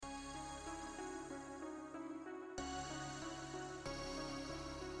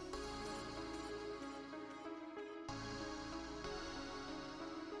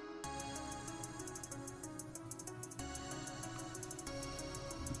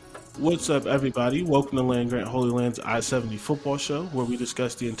What's up, everybody? Welcome to Land Grant Holy Land's I-70 football show, where we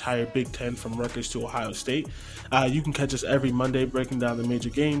discuss the entire Big Ten from Rutgers to Ohio State. You can catch us every Monday breaking down the major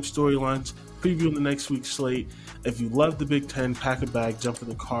games, storylines, previewing the next week's slate. If you love the Big Ten, pack a bag, jump in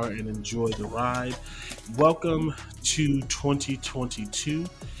the car, and enjoy the ride. Welcome to 2022.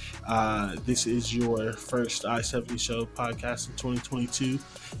 This is your first I-70 show podcast in 2022.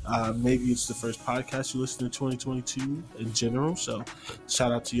 Maybe it's the first podcast you listen to 2022 in general, so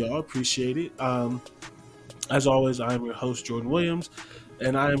shout out to y'all. Appreciate it. As always, I am your host, Jordan Williams,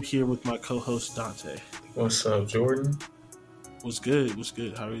 and I am here with my co-host, Dante. What's up, Jordan? What's good?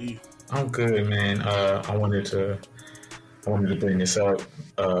 How are you? I'm good, man. I wanted to bring this up.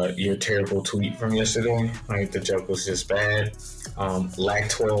 Your terrible tweet from yesterday. Like, the joke was just bad.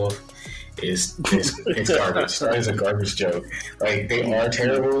 LAC-12 is garbage. That is a garbage joke. Like, they are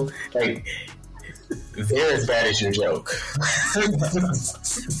terrible. Like, they're as bad as your joke.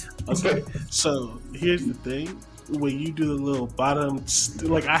 Okay, so here's the thing. When you do the little bottom,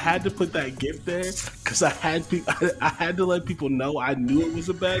 like, I had to put that GIF there because I had to let people know I knew it was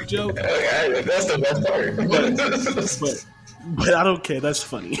a bad joke. That's the best part. But I don't care. That's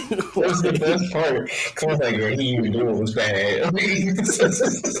funny. That's the best part. Cause like, he even knew it was bad.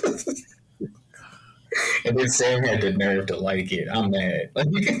 And then Sam had the nerve to like it. I'm mad.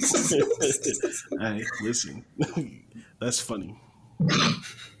 Hey, listen, that's funny.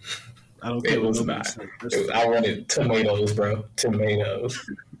 I don't care. It was not. I wanted tomatoes, bro. Tomatoes.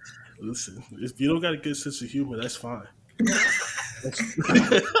 Listen, if you don't got a good sense of humor, that's fine.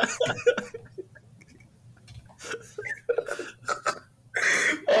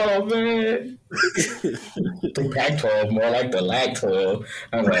 Oh, man. The Pac-12, more like the LAC-12.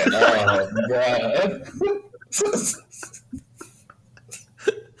 I'm like, oh, bro.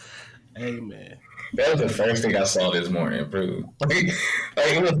 Hey, man. That was the first thing I saw this morning, bro. Like,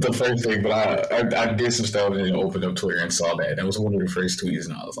 it was the first thing, but I did some stuff and then opened up Twitter and saw that. That was one of the first tweets,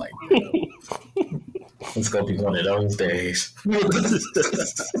 and I was like, it's going to be one of those days.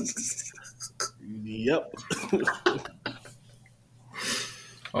 Yep.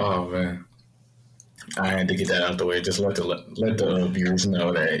 Oh, man. I had to get that out the way. Just let the viewers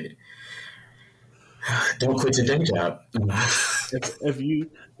know that don't quit your day job. If you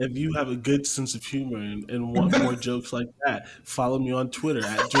have a good sense of humor and want more jokes like that, follow me on Twitter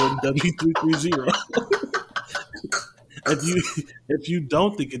at JordanW330. If you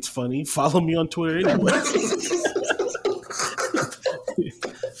don't think it's funny, follow me on Twitter anyway.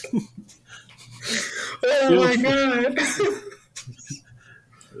 Oh my god.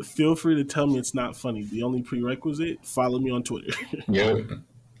 Feel free to tell me it's not funny. The only prerequisite, follow me on Twitter. Yep.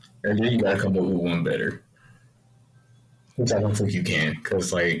 And then you gotta come up with one better. Which I don't think you can,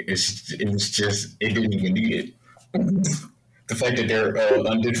 because like it didn't even need it. The fact that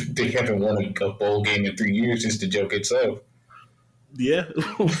they haven't won a bowl game in 3 years is the joke itself. Yeah.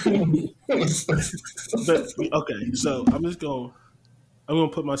 But, okay, so I'm gonna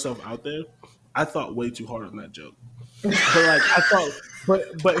put myself out there. I thought way too hard on that joke. But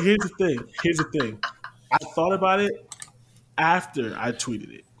here's the thing. I thought about it after I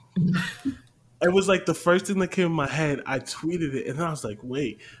tweeted it. It was like the first thing that came in my head. I tweeted it, and then I was like,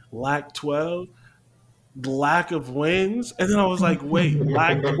 wait, LAC-12? Lack of wins? And then I was like, wait,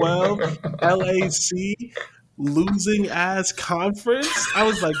 LAC-12? LAC? Losing ass conference? I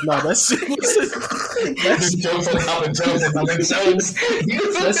was like, no, that shit was jokes on top of jokes on top of jokes.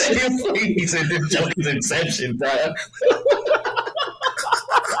 He said this joke is Inception, bro.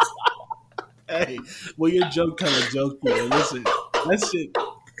 Hey, well, your joke kind of joked me. Listen,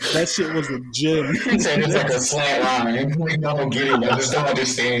 that shit was a gem. He said it's like a slant line. We don't get it. I just don't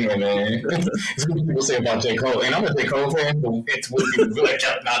understand it, man. It's what people say about J. Cole. And I'm a J. Cole fan, but it's what people feel like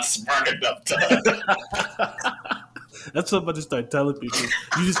I'm not smart enough to. That's what I'm about to start telling people.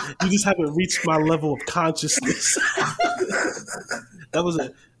 You just haven't reached my level of consciousness.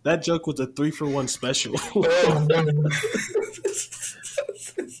 That joke was a 3-for-1 special.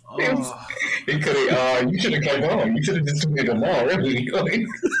 Oh. It could have. You should have kept going. You should have just made them all, really.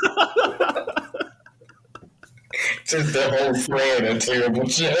 Just the whole thread of terrible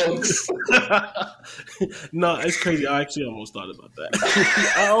jokes. No, it's crazy. I actually almost thought about that.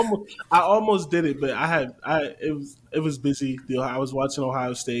 I almost did it, but it was busy. I was watching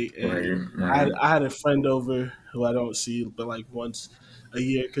Ohio State, and right. I had a friend over who I don't see but like once a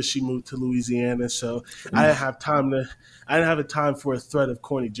year because she moved to Louisiana, so I didn't have time for a thread of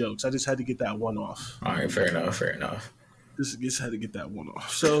corny jokes. I just had to get that one off. All right, fair enough. Just had to get that one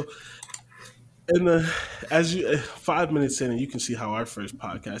off. So And as you 5 minutes in, and you can see how our first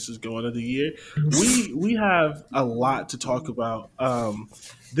podcast is going of the year. We have a lot to talk about.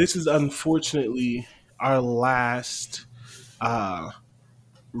 This is unfortunately our last uh,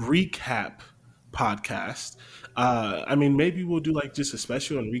 recap podcast. I mean, maybe we'll do like just a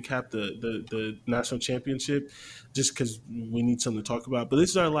special and recap the national championship, just because we need something to talk about. But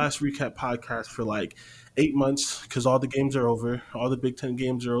this is our last recap podcast for like 8 months because all the games are over, all the Big Ten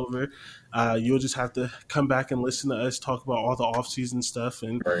games are over. You'll just have to come back and listen to us talk about all the offseason stuff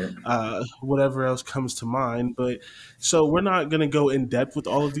and Right. whatever else comes to mind. But so we're not going to go in depth with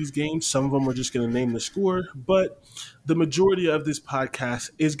all of these games. Some of them we're just going to name the score, but the majority of this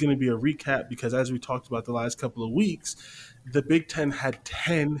podcast is going to be a recap because, as we talked about the last couple of weeks, the Big Ten had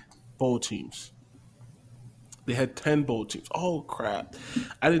 10 bowl teams. They had 10 bowl teams. Oh, crap.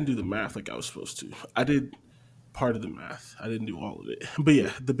 I didn't do the math like I was supposed to. I did part of the math. I didn't do all of it. But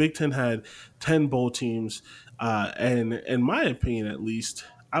yeah, the Big Ten had 10 bowl teams. And in my opinion, at least,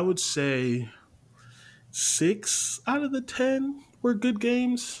 I would say 6 out of the 10 were good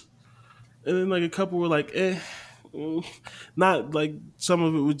games. And then like a couple were like, not like some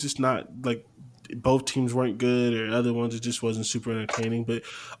of it was just not like both teams weren't good, or other ones it just wasn't super entertaining. But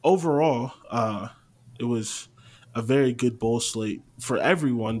overall, it was a very good bowl slate for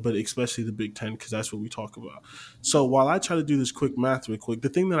everyone, but especially the Big Ten because that's what we talk about. So while I try to do this quick math real quick, the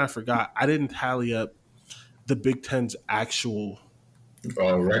thing that I forgot, I didn't tally up the Big Ten's actual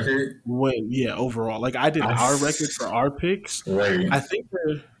Record. win. Yeah, overall, like I did I our record for our picks. Right. I think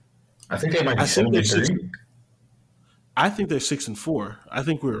they're I think they might be I think they're 73. I think they're 6-4. I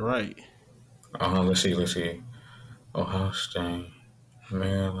think we were right. Let's see. Let's see. Ohio State,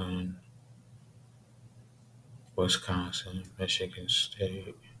 Maryland, Wisconsin, Michigan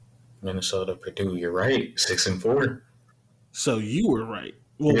State, Minnesota, Purdue. You're right. 6-4. So you were right.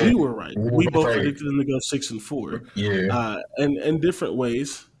 Well, Yeah. we were right. We We were both right. predicted them to go 6-4, Yeah. and in different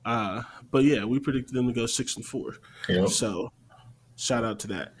ways. But yeah, we predicted them to go 6-4. Yep. So shout out to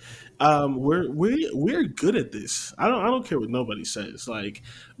that. We're good at this. I don't care what nobody says. Like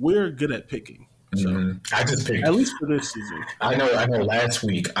we're good at picking. So I just picked. at least for this season. I know. Last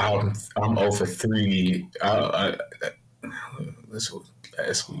week I'm 0 for 3. This was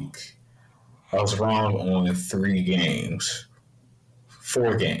last week. I was wrong on 3 games.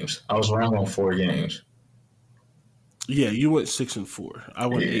 4 games. I was wrong on 4 games. Yeah, you went 6-4. I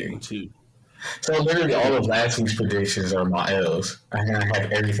went Yeah. 8-2. So literally all of last week's predictions are my L's. I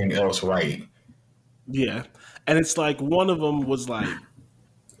had everything else right. Yeah, and it's like one of them was like,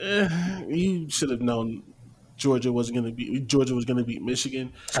 you should have known Georgia was going to beat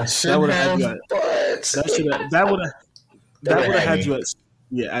Michigan. I That should would have had have, you at but that would have had had me.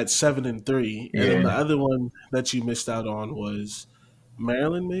 you at 7-3, and then the Yeah. other one that you missed out on was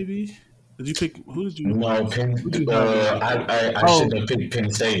Maryland. Maybe did you pick? No, Penn. Who did you have in that game? I Oh, shouldn't have picked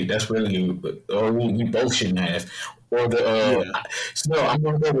Penn State. That's really, or we both shouldn't have. Or the yeah, so I'm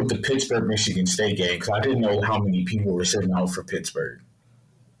gonna go with the Pittsburgh Michigan State game because I didn't know how many people were sitting out for Pittsburgh.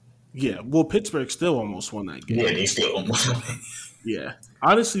 yeah. Well, Pittsburgh still almost won that Yeah, game. they still almost. Yeah,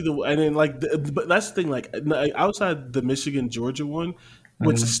 honestly, and then but that's the thing. Like outside the Michigan Georgia one,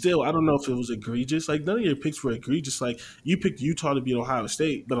 which Mhm. still I don't know if it was egregious. Like none of your picks were egregious. Like you picked Utah to beat Ohio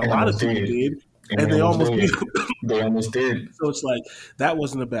State, but a They lot of almost people did, did, and and they they almost almost beat did. them. They almost did. So it's like that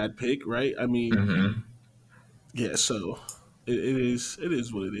wasn't a bad pick, right? I mean, Mm-hmm. yeah. So it is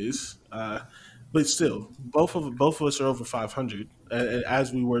what it is. But still, both of us are over 500,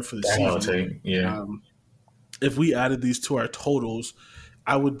 as we were for the That I'll season. take. Yeah. Um, if we added these to our totals,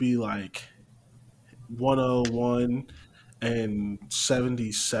 I would be like 101 and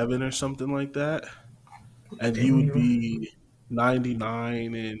 77 or something like that, and you would Damn. be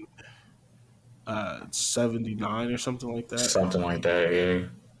 99 and 79 or something like that. Something like that. Yeah.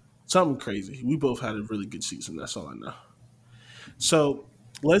 Something crazy. We both had a really good season. That's all I know. So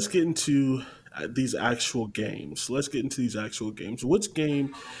let's get into these actual games. Which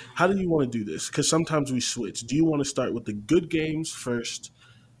game? How do you want to do this? Because sometimes we switch. Do you want to start with the good games first,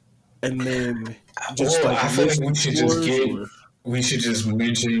 and then just Well, like I feel like list the scores, or we should just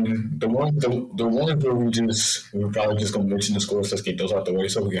mention the ones where we're probably just gonna mention the scores. Let's get those out the way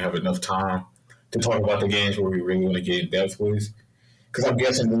so we can have enough time to talk about the games where we really want to get in depth with. Because I'm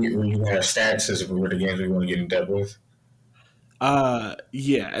guessing when you have stats is where the games we want to get in depth with.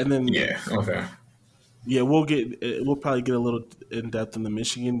 yeah, and then Yeah. Okay. yeah, we'll probably get a little in depth in the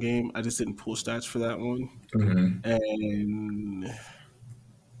Michigan game. I just didn't pull stats for that one, Mm-hmm.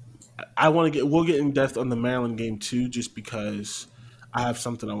 and we'll get in depth on the Maryland game too, just because I have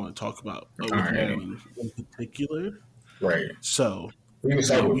something I want to talk about All with right. Maryland in particular. Right. So We can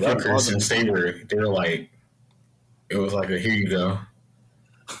start with Rutgers since they were like, it was like a here you go.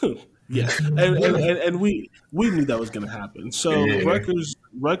 Yeah, and we knew that was going to happen. So Yeah.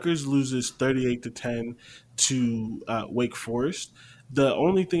 Rutgers loses 38-10 to Wake Forest. The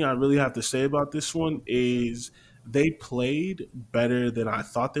only thing I really have to say about this one is they played better than I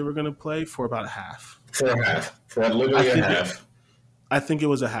thought they were going to play for about half. For a half. For literally a half. I think it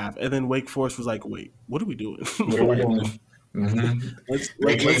was a half. And then Wake Forest was like, wait, what are we doing? What are we doing? Mm-hmm. I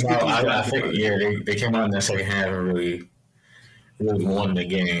think, they came out in that second half and really won the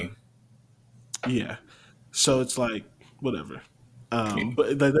game. Yeah. So it's like, whatever.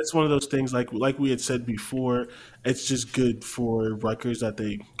 But that's one of those things, like we had said before, it's just good for Rutgers that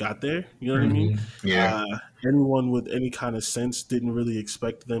they got there. You know what I mean? Yeah. Anyone with any kind of sense didn't really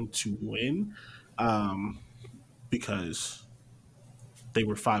expect them to win because they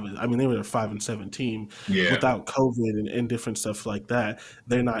were they were a 5-7 team without COVID and different stuff like that.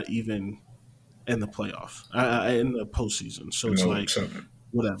 They're not even in the playoffs, in the postseason. So it's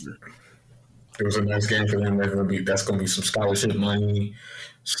whatever. It was a nice game for them. That's going to be some scholarship money,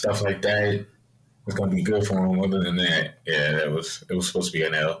 stuff like that. It's going to be good for them. Other than that, it was supposed to be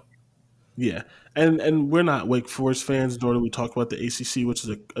an L. Yeah, and we're not Wake Forest fans, nor do we talk about the ACC, which is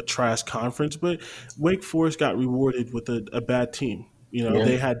a trash conference. But Wake Forest got rewarded with a bad team. You know,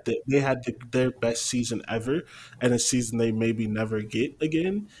 they had their best season ever, and a season they maybe never get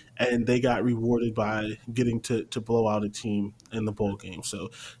again, and they got rewarded by getting to blow out a team in the bowl game. So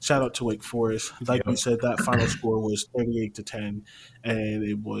shout out to Wake Forest. Like we said, that final score was 38-10, and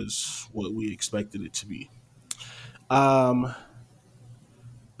it was what we expected it to be. The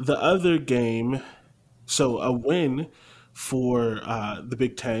other game, so a win for the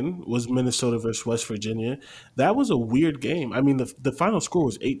Big Ten was Minnesota versus West Virginia. That was a weird game. I mean, the final score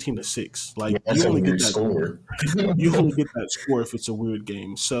was 18-6. Like that's you only get that score. You only get that score if it's a weird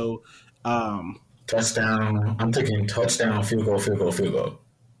game. So touchdown. I'm thinking touchdown, field goal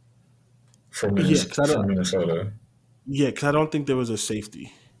for Minnesota. Yeah, because I don't think there was a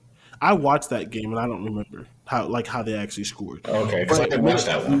safety. I watched that game and I don't remember how they actually scored. Okay, because I didn't watch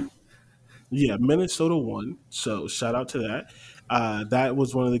that one. Yeah, Minnesota won, so shout out to that. That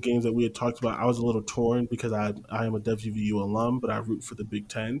was one of the games that we had talked about. I was a little torn because I am a WVU alum, but I root for the Big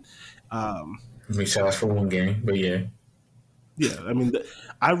Ten. We saw us for one game, but yeah. Yeah, I mean,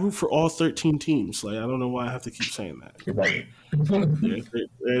 I root for all 13 teams. Like, I don't know why I have to keep saying that. Right.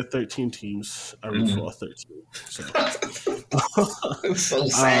 There are 13 teams. I root for all 13. So, it's so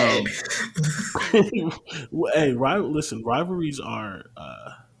sad. Hey, listen, rivalries are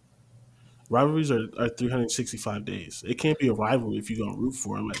 365 days. It can't be a rivalry if you're going to root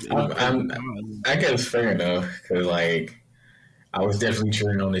for them. I guess fair enough, because, like, I was definitely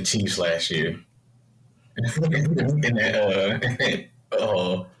cheering on the Chiefs last year. in that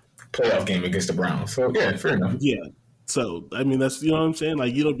playoff game against the Browns. So, yeah, fair enough. Yeah. So, I mean, that's, you know what I'm saying?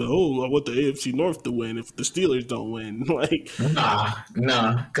 Like, you don't know, I want the AFC North to win if the Steelers don't win. Like, Nah.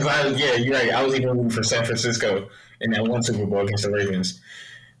 Because, you're right. I was even rooting for San Francisco in that one Super Bowl against the Ravens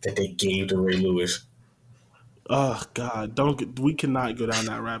that they gave to Ray Lewis. Oh God! We cannot go down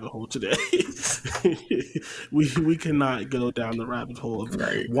that rabbit hole today. we cannot go down the rabbit hole of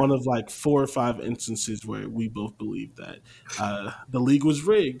one of like 4 or 5 instances where we both believe that the league was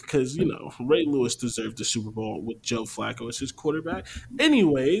rigged because Ray Lewis deserved the Super Bowl with Joe Flacco as his quarterback.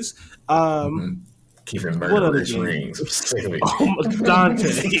 Anyways, keeping murderous rings.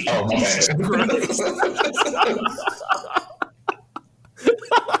 Dante. Oh my bad.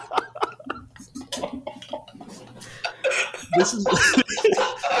 This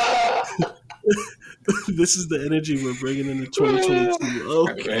is the energy we're bringing into 2022.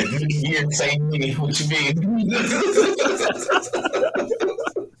 Okay. You didn't say me. What you mean?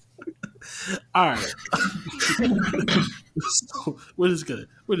 All right. So we're just gonna.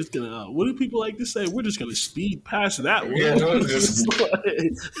 What do people like to say? We're just gonna speed past that one.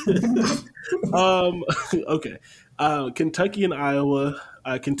 Okay. Kentucky and Iowa.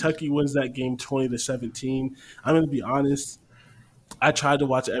 Kentucky wins that game 20-17. I'm gonna be honest. I tried to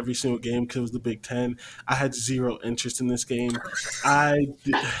watch every single game because it was the Big Ten. I had zero interest in this game. I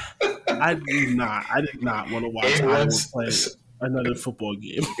did not want to watch Iowa play another football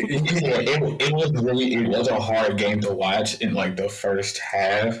game. It was a hard game to watch in like the first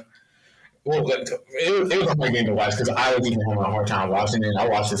half. Well, it was a hard game to watch because I was even having a hard time watching it. I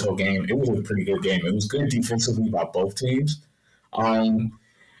watched this whole game. It was a pretty good game. It was good defensively by both teams. And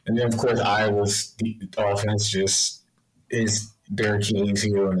then, of course, Iowa's offense just is their Achilles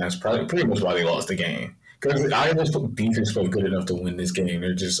heel, and that's pretty much why they lost the game. Because Iowa's defense played good enough to win this game.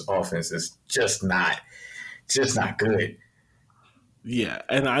 Their just offense is just not good. Yeah,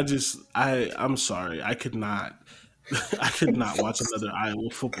 and I'm sorry, I could not, I could not watch another Iowa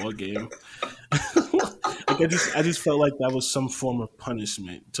football game. Like I just felt like that was some form of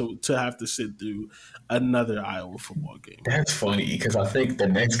punishment to have to sit through another Iowa football game. That's funny because I think the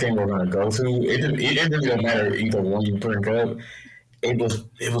next game we're gonna go to, it really don't matter either one you bring up. It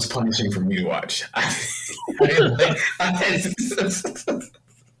was punishing for me to watch. I didn't like.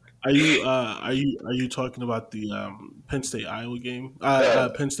 Are you talking about the Penn State Iowa game?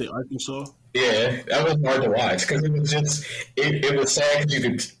 Penn State Arkansas. Yeah, that was hard to watch because it was just it was sad because you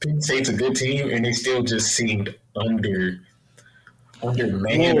could Penn State's a good team and they still just seemed undermanned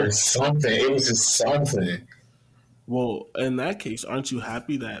or Well, something. It was just something. well, in that case, aren't you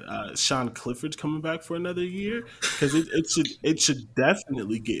happy that Sean Clifford's coming back for another year? Because it should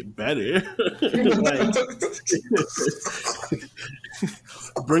definitely get better. Like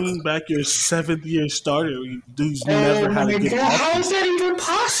bringing back your 7th year starter who's Oh never had a my good god, how is offseason. that even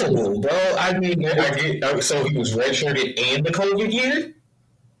possible, bro? I mean, I get so he was redshirted and the COVID year.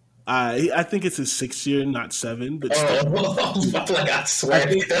 I think it's his 6th year, not 7, but still. Oh, like I I swear,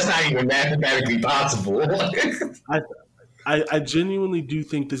 think that's not even mathematically possible. I, I genuinely do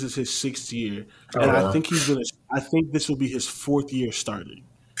think this is his 6th year, and I uh, think he's gonna. I think this will be his 4th year starting.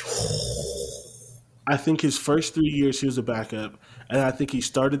 I think his first 3 years he was a backup, and I think he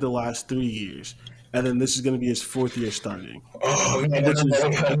started the last 3 years, and then this is going to be his 4th year starting, oh man, which is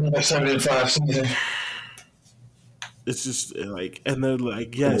another 75 season. it's just like, and they're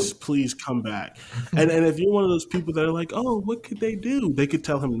like, yes, please come back, and if you're one of those people that are like, oh, what could they do? They could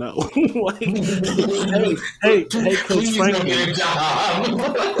tell him no, like, hey, Coach Please don't Franklin. get a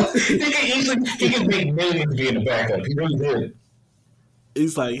job. He can make millions being a backup. He really did.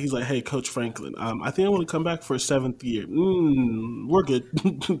 He's like, hey, Coach Franklin, I think I want to come back for a 7th year. We're good.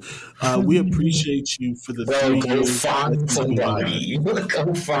 We appreciate you for the Bro, three go years that find you've been with us. somebody.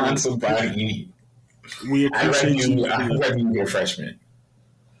 Go find somebody. We appreciate you for I'd the rather you be a freshman.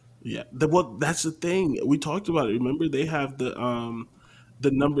 yeah. Well, that's the thing we talked about it. Remember, they have the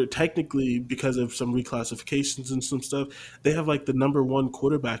number technically because of some reclassifications and some stuff. They have like the number one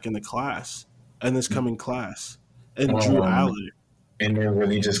quarterback in the class in this coming class, and Drew Um, Aller. and they're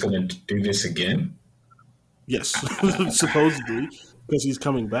really just gonna do this again. Yes, supposedly because he's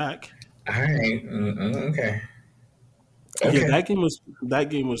coming back. All right. Okay. Yeah, Okay. that game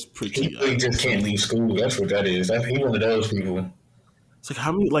was He pretty. really just can't leave school. That's what that is. He one of those people. It's like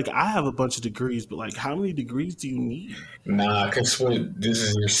how many? Like I have a bunch of degrees, but like how many degrees do you need? Nah, cause what? This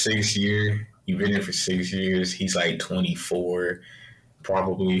is your 6th year. You've been here for 6 years. He's like 24,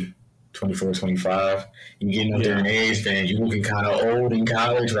 probably 24, 25. You're getting up there Yeah, in age, man. You're looking kind of old in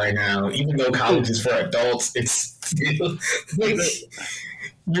college right now. Even though college is for adults, it's still like the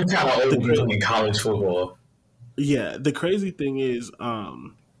you're kind of the old to be cra- playing college football. yeah the crazy thing is,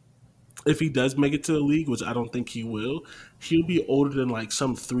 if he does make it to the league, which I don't think he will, he'll be older than like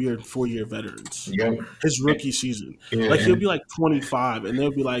some 3 or 4 year veterans. Yep. His rookie season, Yeah, like he'll and be like 25, and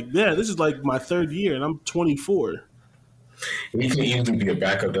they'll be like, yeah, this is like my 3rd year, and I'm 24. he can easily be a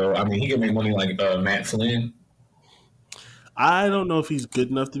backup though. I mean, he can make money like Matt Flynn. I don't know if he's good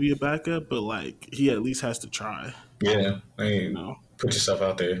enough to be a backup, but like he at least has to try. Yeah, You hey, know, put yourself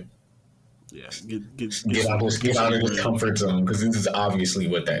out there. yeah, Get get out some of this bread. comfort zone because this is obviously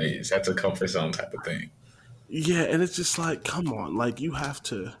what that is. That's a comfort zone type of thing. Yeah, and it's just like, come on, like you have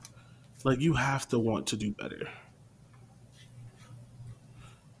to want to do better,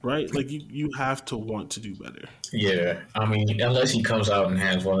 right? Like you have to want to do better. Yeah, I mean, unless he comes out and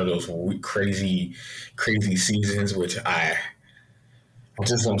has one of those crazy, crazy seasons, which I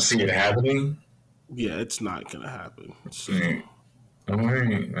just don't see it happening. Yeah, it's not gonna happen. So Mm. All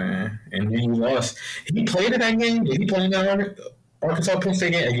right, man. And then he lost. He played in that game. Did he play in that Arkansas Penn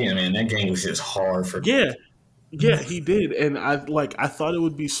State game again? Man, that game was just hard for me. yeah, yeah, he did, and I thought it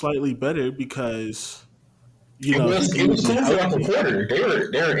would be slightly better because It he was would be cool for like a healthy. quarter. They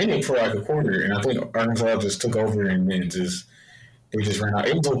were in it for like a quarter, and I think Arkansas just took over and then they just ran out.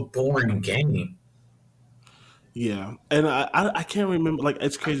 It was a boring game. Yeah, and I can't remember. Like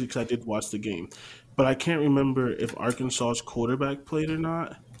it's crazy because I did watch the game, but I can't remember if Arkansas's quarterback played or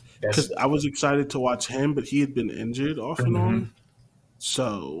not. That's Because I was excited to watch him, but he had been injured off and mhm. on,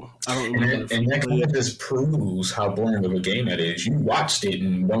 so I don't remember if And he that kind of played. just proves how boring of a game that is. You watched it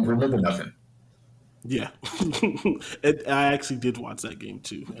and don't remember nothing. Yeah, I actually did watch that game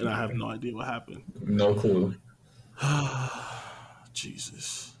too, and I have no idea what happened. No clue.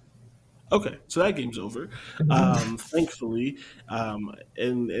 Jesus. Okay, so that game's over. Thankfully,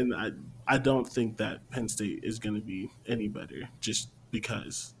 and I don't think that Penn State is going to be any better just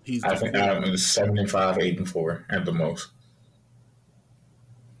because he's I the think quarterback. it was 7-5, 8-4 at the most.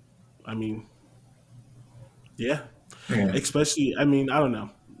 I mean, yeah. Yeah. Especially, I mean, I don't know.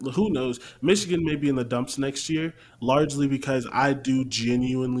 Who knows? Michigan may be in the dumps next year, largely because I do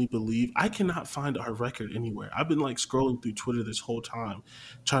genuinely believe I cannot find our record anywhere. I've been like scrolling through Twitter this whole time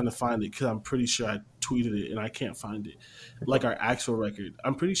trying to find it because I'm pretty sure I tweeted it and I can't find it. Like our actual record.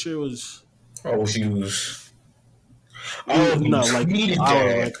 I'm pretty sure it was. Oh, she was. Oh, you No, like tweeted our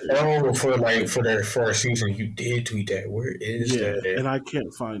that. record. For their first season, you did tweet that. Where is Yeah, that at? and I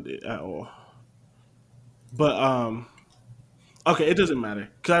can't find it at all. But okay, it doesn't matter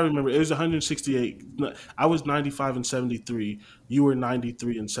because I remember it was 168. I was 95 and 73. You were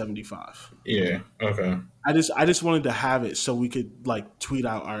 93 and 75. Yeah. Okay. I just wanted to have it so we could like tweet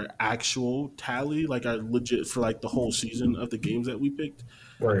out our actual tally, like our legit for like the whole season of the games that we picked.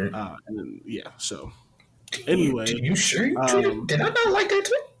 Right. And then, yeah, so anyway, You sure you tweeted? um, Did I not like that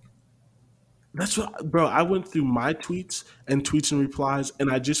tweet? that's what, bro. I went through my tweets and replies,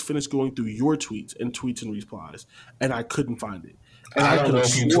 and I just finished going through your tweets and replies, and I couldn't find it. And I I don't could know have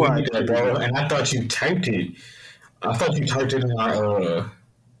if you swore I tweeted that, tweeted bro. it. And I thought you typed it. I thought you typed it in our.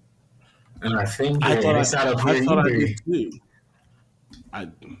 And I think I thought it's not up I here thought I either. did too. I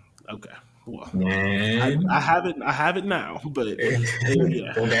okay. Well, Man. I have it. I have it now, but yeah,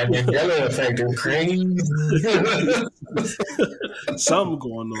 Well, that Mandela effect is crazy. something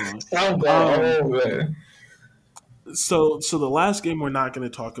going on. I'm Um, going over. so the last game we're not going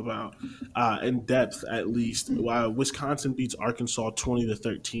to talk about in depth, at least. Wisconsin beats Arkansas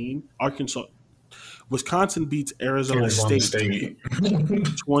 20-13. Wisconsin beats Arizona Arizona State State.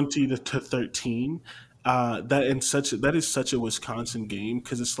 20-13. That is such a Wisconsin game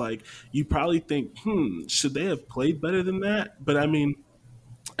because it's like you probably think, should they have played better than that? But I mean,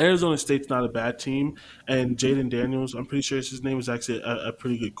 Arizona State's not a bad team, and Jaden Daniels, I'm pretty sure his name, is actually a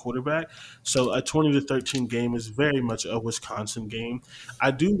pretty good quarterback. So a 20-13 game is very much a Wisconsin game.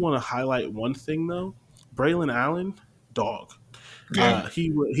 I do want to highlight one thing though. Braylon Allen, dog. Yeah.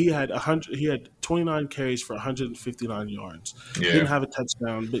 He had 100. He had 29 carries for 159 yards. Yeah. Didn't have a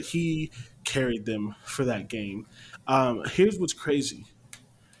touchdown, but he carried them for that game. Here's what's crazy: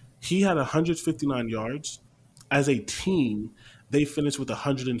 he had 159 yards. As a team, they finished with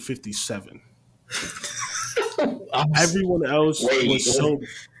 157. Everyone else was so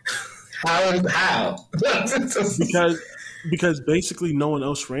How? because basically no one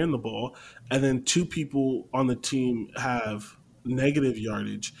else ran the ball, and then two people on the team have negative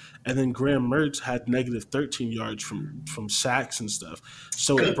yardage, and then Graham Mertz had negative 13 yards from sacks and stuff.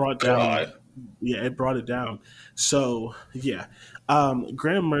 So it Good brought down. God. Yeah, it brought it down. So yeah,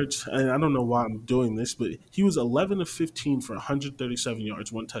 Graham Mertz, and I don't know why I'm doing this, but he was 11 of 15 for 137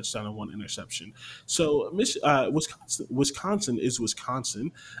 yards, one touchdown, and one interception. So Wisconsin is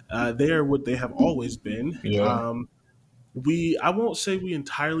Wisconsin. They are what they have always been. Yeah. I won't say we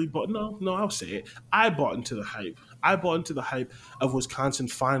entirely bought. No, I'll say it. I bought into the hype. I bought into the hype of Wisconsin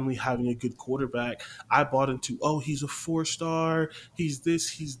finally having a good quarterback. I bought into, he's a 4-star. He's this,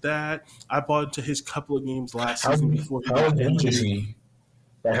 he's that. I bought into his couple of games last How, season before he how got old injured. is he?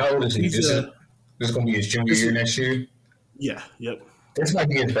 Like, how old is he? He's This is going to be his junior year next year? yeah, yep. This might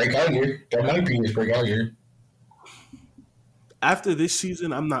be his breakout year. That might be his breakout year. After this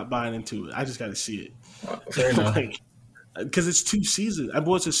season, I'm not buying into it. I just got to see it. Fair enough. Because it's 2 seasons. I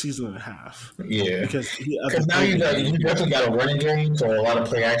bought it's a season and a half. Yeah. Because now you definitely got a running game, so a lot of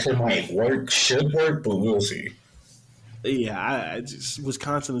play action might work, should work, but we'll see. Yeah, I just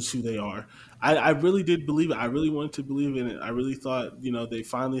Wisconsin is who they are. I really did believe it. I really wanted to believe in it. I really thought, they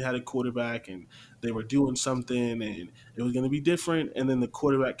finally had a quarterback and they were doing something and it was going to be different. And then the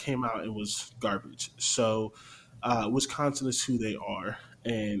quarterback came out and was garbage. So Wisconsin is who they are.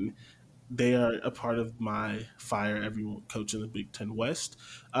 And they are a part of my fire everyone coach in the Big Ten West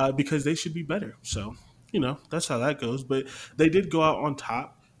because they should be better. So, that's how that goes. But they did go out on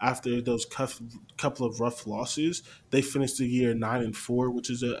top after those couple of rough losses. They finished the year 9-4, which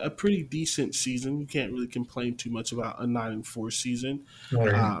is a pretty decent season. You can't really complain too much about a 9-4 season.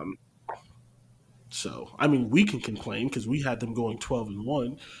 Right. So, I mean, we can complain because we had them going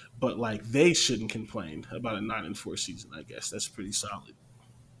 12-1, but like they shouldn't complain about a 9-4 season. I guess that's pretty solid.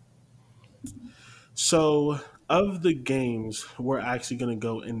 So, of the games we're actually going to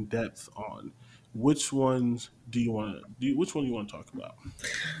go in depth on, which ones do you want to? Which one do you want to talk about?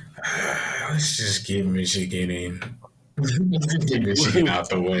 Let's just get Michigan in. Get Michigan out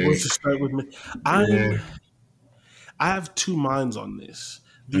the way. Let's just start with me. I have two minds on this.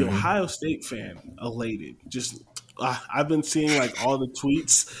 The Ohio State fan elated. Just I've been seeing like all the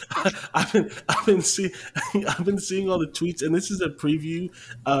tweets. I've been seeing all the tweets, and this is a preview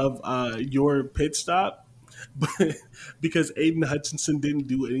of your pit stop. but because Aiden Hutchinson didn't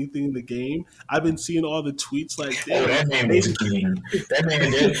do anything in the game, I've been seeing all the tweets like, Oh, "Damn, that man was Aiden, king. That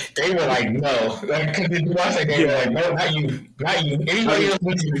man, they were like, no. Like, cause you watch that game, yeah." they're like, no, not you, not you. I Anybody mean, else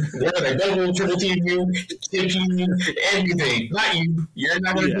with you? They're like double, triple team you, chip you, everything. Not you. You're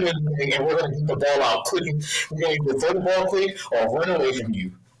not gonna yeah, do anything, and we're gonna get the ball out quick. We're gonna either throw the ball quick or run away from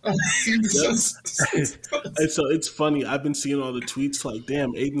you. It's yep. just- And so it's funny. I've been seeing all the tweets like,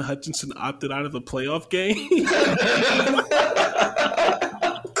 "Damn, Aiden Hutchinson opted out of the playoff game."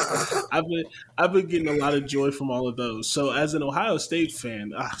 I've been getting a lot of joy from all of those. So as an Ohio State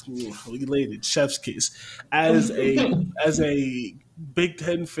fan, related chef's kiss. As a Big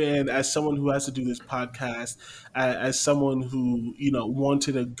Ten fan, as someone who has to do this podcast, as someone who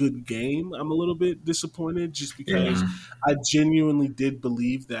wanted a good game, I'm a little bit disappointed just because yeah. I genuinely did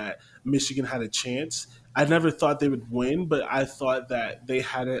believe that Michigan had a chance. I never thought they would win, but I thought that they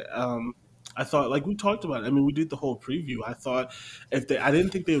had it. I thought, like we talked about, I mean, we did the whole preview. I thought I didn't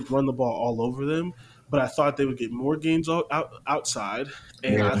think they would run the ball all over them, but I thought they would get more gains outside,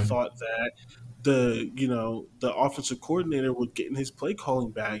 and I Yeah. thought that the offensive coordinator would get in his play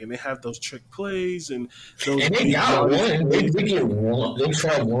calling bag, and they have those trick plays and those And they big got yardage one. They plays. did get one. They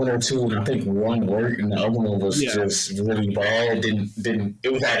tried one or two, and I think one worked, and the other one was Yeah, just really bad. Didn't.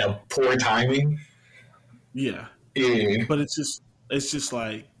 It was at a poor timing. yeah, Yeah, but it's just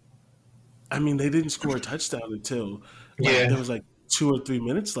like, I mean, they didn't score a touchdown until like there yeah. was like 2 or 3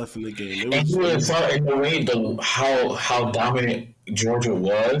 minutes left in the game. It And was you would it have was thought, in the way how dominant Georgia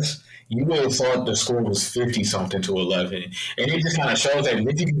was, you would have thought the score was 50 something to 11, and it just kind of shows that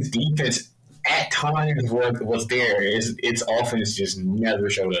Michigan's defense at times was there. Its offense just never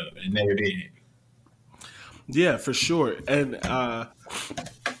showed up and never did. Yeah, for sure. And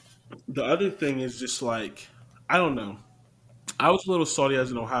the other thing is just like, I don't know. I was a little salty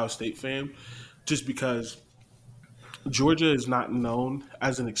as an Ohio State fan just because Georgia is not known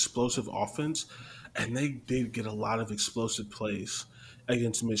as an explosive offense, and they did get a lot of explosive plays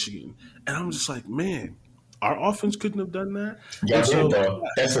against Michigan. And I'm just like, man, our offense couldn't have done that. Y'all And did so, though.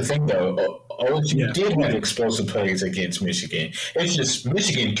 That's the thing though. OSU yeah, did have explosive plays against Michigan. It's just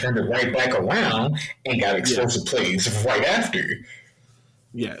Michigan turned it right back around and got yeah, explosive plays right after.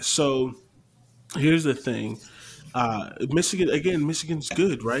 yeah. So here's the thing. Michigan again. Michigan's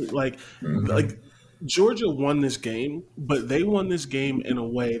good, right? Like Georgia won this game, but they won this game in a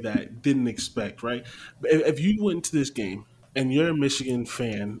way that didn't expect, right? If you went into this game and you're a Michigan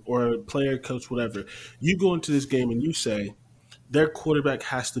fan or a player, coach, whatever, you go into this game and you say their quarterback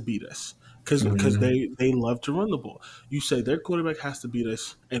has to beat us because Mm-hmm. they love to run the ball. You say their quarterback has to beat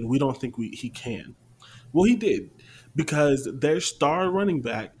us, and we don't think he can. Well, he did because their star running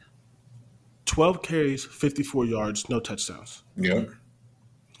back 12 carries, 54 yards, no touchdowns. Yep.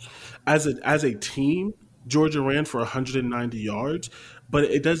 As a team, Georgia ran for 190 yards, but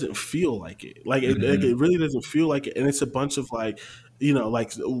it doesn't feel like it. Like it really doesn't feel like it. And it's a bunch of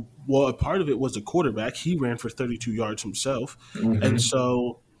well, a part of it was the quarterback. He ran for 32 yards himself, and Mm-hmm.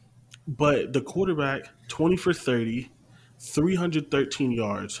 so, but the quarterback 20 for 30, 313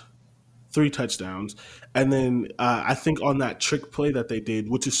 yards, three touchdowns. And then I think on that trick play that they did,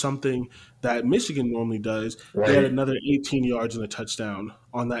 which is something that Michigan normally does, they had Right. another 18 yards and a touchdown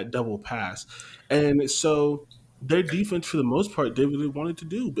on that double pass. And so their defense, for the most part, did what they wanted to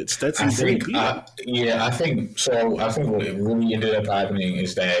do, but I Stetson didn't think, beat them. yeah, I think so. I think what really ended up happening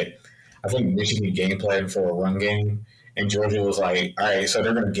is that I think Michigan game planned for a run game, and Georgia was like, "All right, so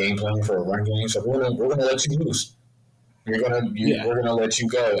they're going to game plan for a run game, so we're gonna let you loose. Yeah. We're gonna let you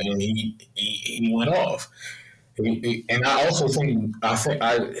go," and he went off. And I also think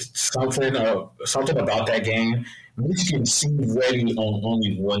something about that game. Michigan seemed ready on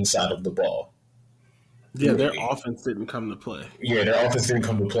only one side of the ball. Yeah, their offense didn't come to play. Yeah, their offense didn't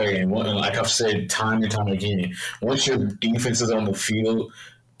come to play, and like I've said time and time again, once your defense is on the field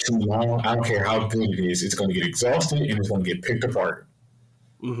too long, I don't care how good it is, it's going to get exhausted and it's going to get picked apart,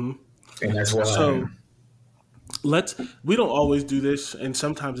 Hmm. and that's what So I'm. we don't always do this, and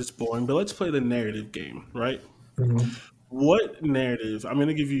sometimes it's boring, but let's play the narrative game, right? Mhm. What narrative? I'm going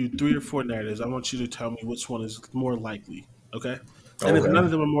to give you 3 or 4 narratives. I want you to tell me which one is more likely. Okay. And if none Okay.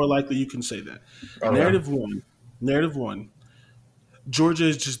 of them are more likely, you can say that. Okay. Narrative one. Narrative one. Georgia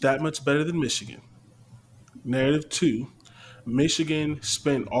is just that much better than Michigan. Narrative two. Michigan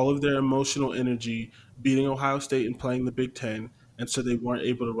spent all of their emotional energy beating Ohio State and playing the Big Ten, and so they weren't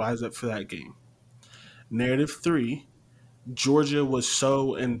able to rise up for that game. Narrative three. Georgia was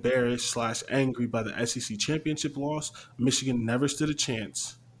so embarrassed slash angry by the SEC championship loss. Michigan never stood a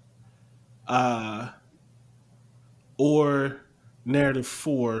chance. Uh, or narrative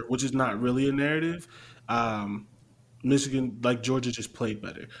four, which is not really a narrative. Michigan, like Georgia, just played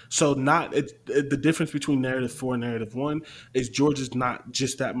better. So the difference between narrative 4 and narrative 1 is Georgia's not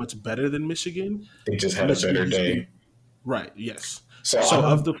just that much better than Michigan. They just had a Michigan better just day. right. Yes. So So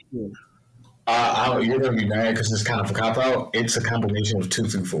of the 4, you're gonna be mad because it's kind of a cop out. It's a combination of 2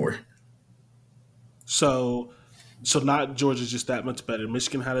 through 4. so not Georgia's just that much better.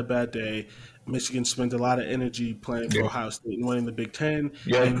 Michigan had a bad day. Michigan spent a lot of energy playing for Yep. Ohio State and winning the Big Ten,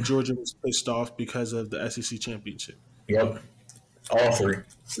 Yep. and Georgia was pissed off because of the SEC championship. Yep. All 3.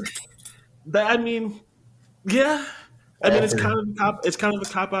 I mean, yeah. I All mean, it's 3. kind of a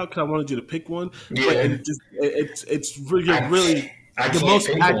cop out because I wanted you to pick one, Yeah. but it's really I the can't most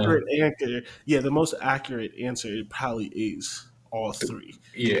pick accurate one. answer. Yeah, the most accurate answer it probably is all 3.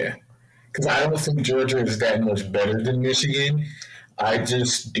 Yeah. Because I don't think Georgia is that much better than Michigan. I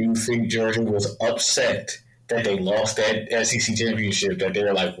just do think Georgia was upset that they lost that SEC championship. That they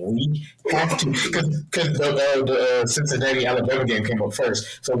were like, we have to, because the Cincinnati Alabama game came up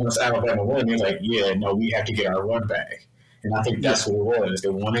first. So once Alabama won, they're like, yeah, no, we have to get our run back. And I think that's what it was. They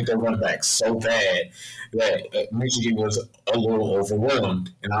wanted their run back so bad that Michigan was a little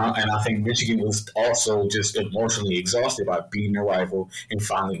overwhelmed, and I think Michigan was also just emotionally exhausted by beating their rival and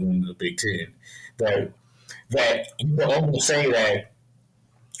finally winning the Big Ten. That you can almost say that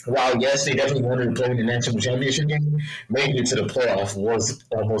while yes, they definitely wanted to play in the national championship game, making it to the playoff was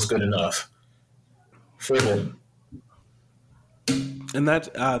almost good enough for them. And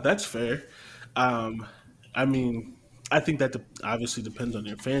that's fair. I mean, I think that obviously depends on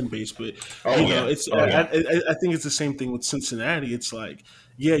your fan base, but it's. I think it's the same thing with Cincinnati. It's like,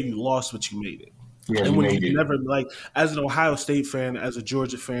 yeah, you lost, but you made it. Yeah, and you when made you it. never as an Ohio State fan, as a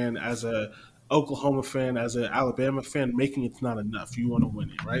Georgia fan, as a Oklahoma fan, as an Alabama fan, making it's not enough. You want to win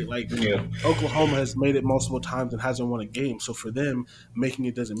it, right? Like Yeah. Oklahoma has made it multiple times and hasn't won a game, so for them, making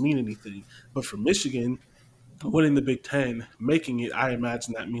it doesn't mean anything. But for Michigan, winning the Big Ten, making it, I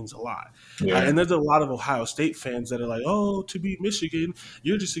imagine that means a lot. Yeah. And there's a lot of Ohio State fans that are like, oh, to beat Michigan,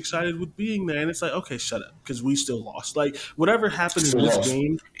 you're just excited with being there. And it's like, okay, shut up, because we still lost. Like, whatever happened in this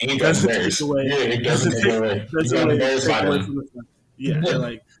game doesn't take away. Yeah, it doesn't take away. From the fact. Yeah, they're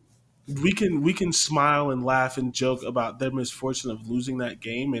like, we can smile and laugh and joke about their misfortune of losing that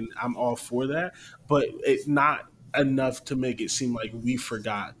game, and I'm all for that. But it's not enough to make it seem like we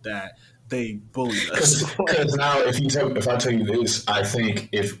forgot that they bullied us. Because now, if I tell you this, I think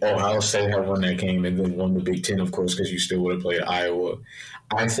if Ohio State had won that game and then won the Big Ten, of course, because you still would have played Iowa,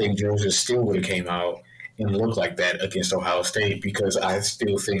 I think Georgia still would have came out and looked like that against Ohio State, because I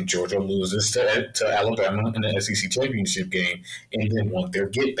still think Georgia loses to Alabama in the SEC championship game and then want their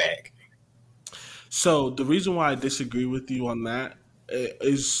get back. So the reason why I disagree with you on that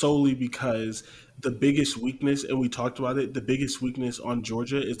is solely because the biggest weakness, and we talked about it, the biggest weakness on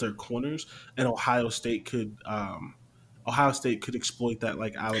Georgia is their corners, and Ohio State could exploit that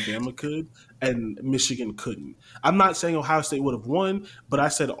like Alabama could, and Michigan couldn't. I'm not saying Ohio State would have won, but I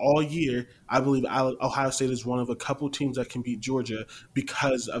said all year I believe Ohio State is one of a couple teams that can beat Georgia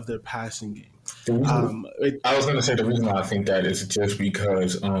because of their passing game. I was going to say the reason why I think that is just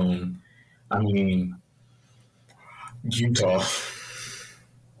because, Utah.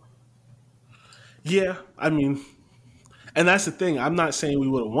 Yeah, I mean, and that's the thing. I'm not saying we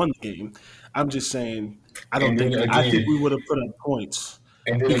would have won the game. I'm just saying I think we would have put up points.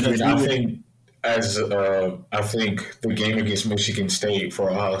 And then again, I think the game against Michigan State for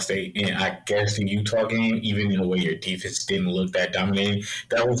Ohio State, and I guess the Utah game, even in the way your defense didn't look that dominating,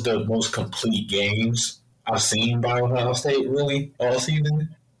 that was the most complete games I've seen by Ohio State really all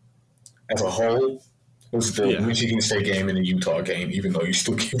season as a whole. It was the Michigan State game and the Utah game, even though you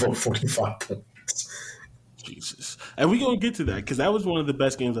still gave up 45 points. Jesus. And we're going to get to that because that was one of the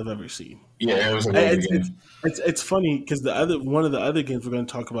best games I've ever seen. Yeah, it was a good game. It's funny because one of the other games we're going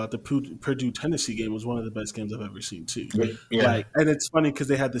to talk about, the Purdue-Tennessee game, was one of the best games I've ever seen too. Yeah. And it's funny because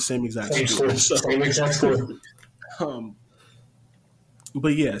they had the same exact score. Same exact score.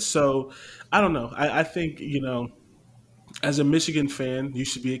 But yeah, so I don't know. I think, as a Michigan fan, you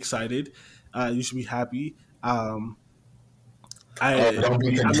should be excited. You should be happy. Don't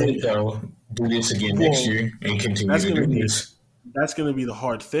be content, though. Do this again next year and continue to do this. That's going to be the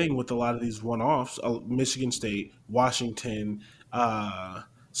hard thing with a lot of these one-offs. Michigan State, Washington,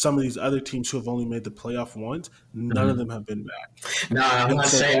 some of these other teams who have only made the playoff once, none of them have been back. No, I'm not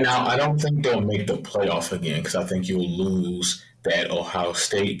saying now. I don't think they'll make the playoff again because I think you'll lose that Ohio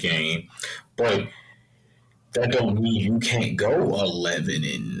State game. But that don't mean you can't go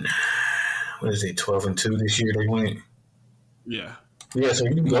 11 what is it, 12-2 this year they went? Yeah. Yeah, so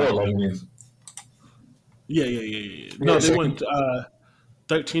you can go 11 Yeah. No, they went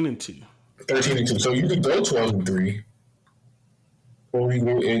 13-2. 13-2. So you could go 12-3, or you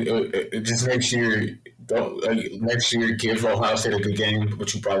go just next year. Next year, give Ohio State a good game,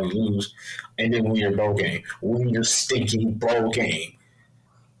 but you probably lose, and then win your bowl game. Win your stinking bowl game.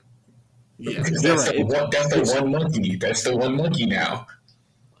 Yeah, Because you're that's right. the one monkey. That's the one monkey now.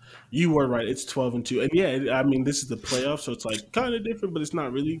 You were right. It's 12-2, and yeah, I mean this is the playoffs, so it's like kind of different, but it's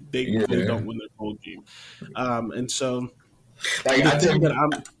not really. They Yeah. don't win their bowl game, and so Like the I thing think, that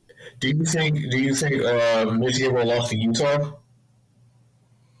I'm do you think Michigan will lost to Utah?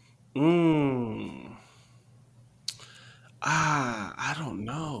 mm, I don't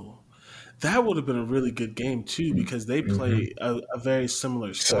know. That would have been a really good game too because they Mm-hmm. play a very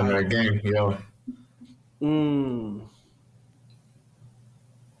similar So that style. game, yeah, Mm.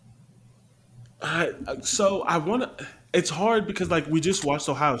 So I want to. It's hard because like we just watched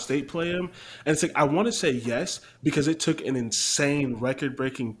Ohio State play him, and it's like I want to say yes because it took an insane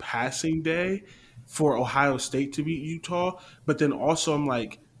record-breaking passing day for Ohio State to beat Utah. But then also I'm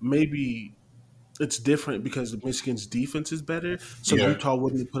like maybe it's different because Michigan's defense is better, so yeah, Utah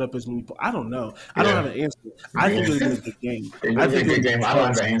wouldn't have put up as many. I don't know. I don't have yeah. an answer. I think it would have been a It good game. I would be a think it would good have been game. I don't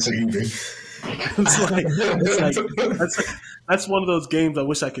have close. the answer either. It's like that's one of those games I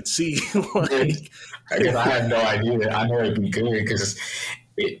wish I could see. Like, Because I have no idea. I know it'd be good because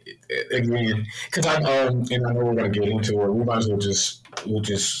again, because and I know we're gonna get into it. We might as well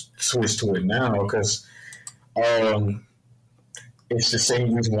just switch to it now because um it's the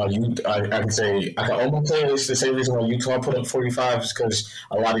same reason why I can say I can almost say it's the same reason why Utah put up 45 is because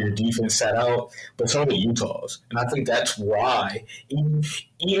a lot of your defense sat out, but so did Utah's, and I think that's why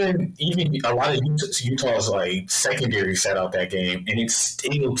even a lot of Utah's like secondary sat out that game, and it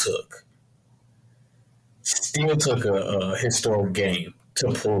still took a historic game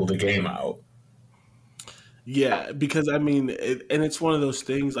to pull the game out. yeah, because I mean, and it's one of those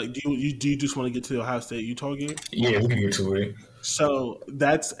things. Like, do you just want to get to the Ohio State Utah game? Yeah, we can get to it. So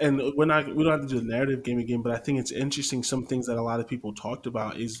that's and we don't have to do the narrative game again, but I think it's interesting. Some things that a lot of people talked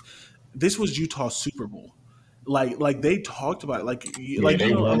about is this was Utah's Super Bowl. Like they talked about it. Yeah, You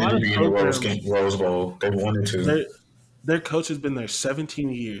they know a wanted lot to of be in the programs Rose Bowl. They wanted to. their coach has been there 17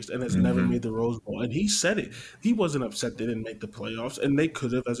 years and has never Mm-hmm. made the Rose Bowl. And he said it. He wasn't upset they didn't make the playoffs, and they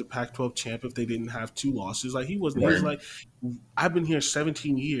could have as a Pac-12 champ if they didn't have two losses. Like he wasn't. He was Right. like, I've been here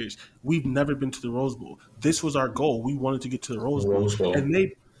 17 years. We've never been to the Rose Bowl. This was our goal. We wanted to get to the Rose Bowl, Rose Bowl. and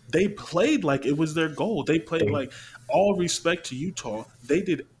they played like it was their goal. They played They, like all respect to Utah. They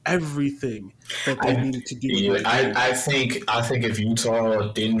did everything that they I, needed to do in yeah, that game. I think if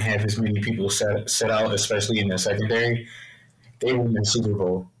Utah didn't have as many people set out, especially in the secondary, they win the Super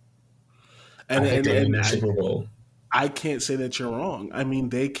Bowl. And I think and they win and the Super Bowl. I can't say that you're wrong. I mean,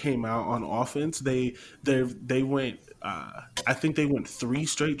 they came out on offense. They went. I think they went three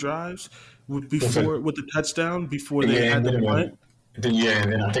straight drives before with the touchdown before they Yeah, had the punt. and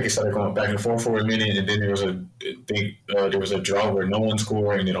then I think it started going back and forth for a minute, and then there was a draw where no one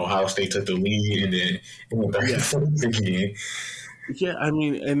scored, and then Ohio State took the lead, and then it went back and Yeah, forth again. yeah. I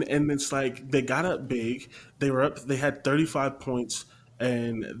mean, and it's like they got up big. They were up. They had 35 points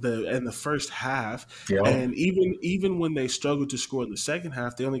and the first half, Yeah, and even when they struggled to score in the second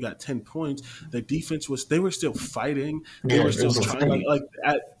half, they only got 10 points. Their defense was they were still fighting. They yeah, were it still was a trying. fight.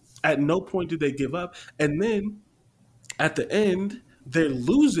 At no point did they give up. And then at the end, they're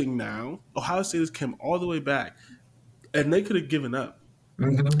losing now. Ohio State has come all the way back, and they could have given up.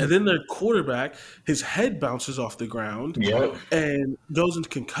 Mm-hmm. And then their quarterback, his head bounces off the ground Yep. and goes into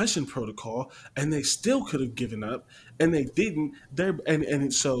concussion protocol, and they still could have given up, and they didn't.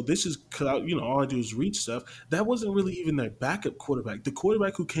 And so this is all I do is read stuff. That wasn't really even their backup quarterback. The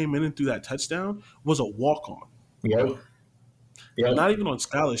quarterback who came in and threw that touchdown was a walk on, Yep. Yep. not even on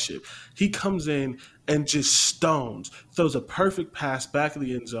scholarship. He comes in and just stones, throws a perfect pass back of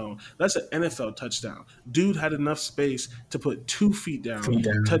the end zone. That's an NFL touchdown. Dude had enough space to put 2 feet down, Feet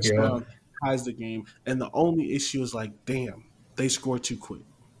down. Yep. touchdown, ties the game. And the only issue is like, damn, they scored too quick.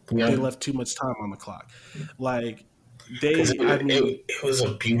 They Yep. left too much time on the clock. Like Because I mean, it was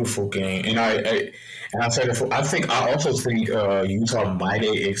a beautiful game, and I said it. I think I also think Utah might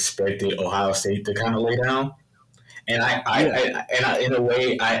have expected Ohio State to kind of lay down, and yeah, in a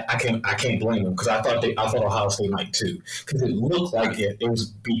way I can't blame them because I thought Ohio State might too because it looked like it was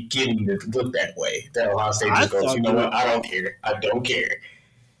beginning to look that way that Ohio State I just goes, you thought know they were. what, I don't care.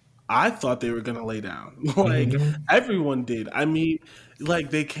 I thought they were going to lay down. Like Mm-hmm. everyone did. I mean,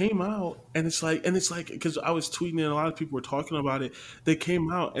 like they came out and it's like because I was tweeting and a lot of people were talking about it. They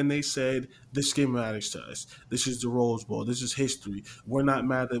came out and they said this game matters to us. This is the Rose Bowl. This is history. We're not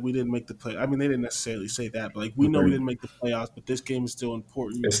mad that we didn't make the play. I mean, they didn't necessarily say that, but like we know we didn't make the playoffs, but this game is still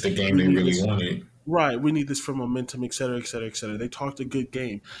important. It's the game We they need really this. wanted. Right, we need this for momentum, et cetera, et cetera, et cetera. They talked a good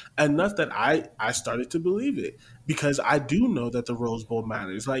game, enough that I started to believe it because I do know that the Rose Bowl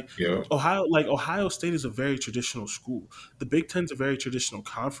matters. Yeah. Ohio State is a very traditional school. The Big Ten's a very traditional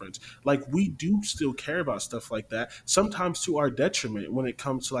conference. Like we do still care about stuff like that, sometimes to our detriment when it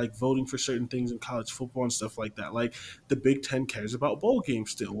comes to like voting for certain things in college football and stuff like that. Like the Big Ten cares about bowl games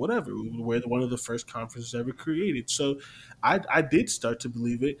still, whatever. We're one of the first conferences ever created, so I did start to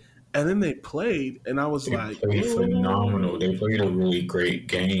believe it. And then they played, and I was They like, played phenomenal. They played a really great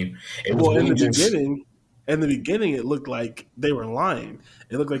game. It was really just in the beginning, it looked like they were lying.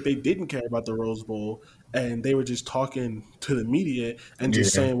 It looked like they didn't care about the Rose Bowl, and they were just talking to the media and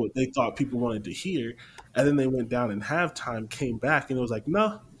just yeah. saying what they thought people wanted to hear. And then they went down in halftime, came back, and it was like,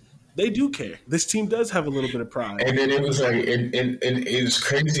 no, they do care. This team does have a little bit of pride. And then it was like it was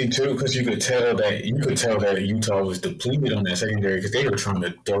crazy too because you could tell that Utah was depleted on that secondary because they were trying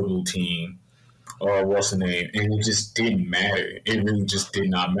to double team or what's the name, and it just didn't matter. It really just did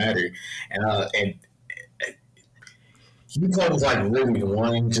not matter. And Utah was like literally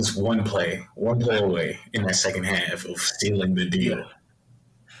one play away in that second half of stealing the deal.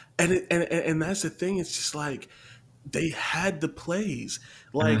 Yeah. And that's the thing. It's just like they had the plays.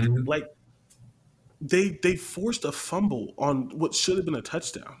 Like they forced a fumble on what should have been a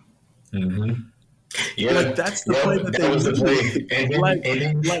touchdown. Mm-hmm. Yeah, like that's the play that was the play. And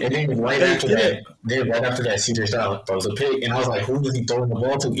then right after that, CJ Stroud throws a pick, and I was like, "Who was he throwing the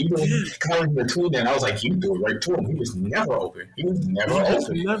ball to?" Even Kyrie the tweet, and I was like, "You do it right to him. He was never open.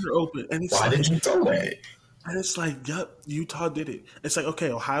 Never open." And it's why did you throw that? And it's like, yep, Utah did it. It's like,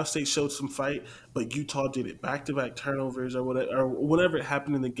 okay, Ohio State showed some fight, but Utah did it. Back-to-back turnovers or whatever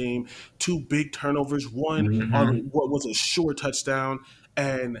happened in the game. 2 big turnovers, one on what was a short touchdown.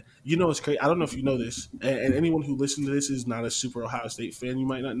 And you know it's crazy. I don't know if you know this, and anyone who listens to this is not a super Ohio State fan. You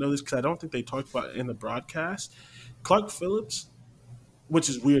might not know this because I don't think they talked about it in the broadcast. Clark Phillips, which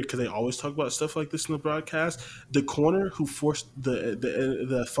is weird because they always talk about stuff like this in the broadcast. The corner who forced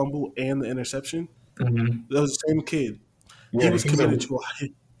the fumble and the interception, that was the same kid. Yeah, he was committed to Ohio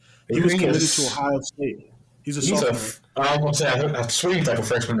State. He's a sophomore. I won't say. I swear he's like a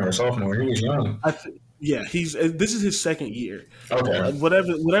freshman or a sophomore. He was young. Yeah, this is his second year. Okay.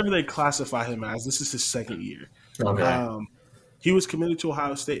 Whatever they classify him as, this is his second year. Okay. He was committed to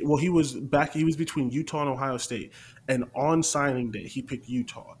Ohio State. Well, he was between Utah and Ohio State. And on signing day, he picked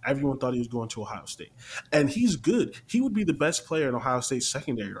Utah. Everyone thought he was going to Ohio State. And he's good. He would be the best player in Ohio State's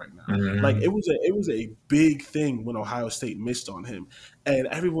secondary right now. Like it was a big thing when Ohio State missed on him. And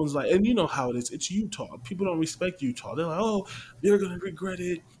everyone's like, and you know how it is. It's Utah. People don't respect Utah. They're like, oh, you're going to regret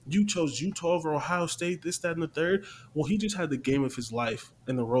it. You chose Utah over Ohio State, this, that, and the third. Well, he just had the game of his life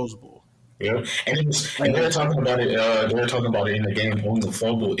in the Rose Bowl. Yeah, and they were talking about it. They were talking about it in the game on the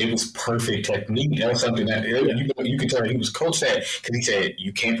fumble. It was perfect technique. That was something that you could tell he was coached at because he said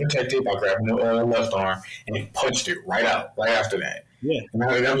you can't protect it by grabbing the left arm and he punched it right out right after that. Yeah,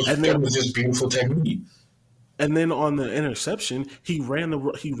 and that was just beautiful technique. And then on the interception, he ran the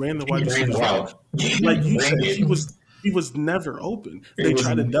wide receiver route. Like you said, he was never open. They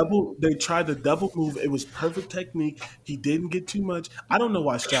tried to double move. It was perfect technique. He didn't get too much. I don't know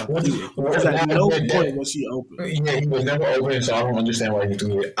why Stroud did it. Because at no point was he open. Yeah, he was never open, so I don't understand why he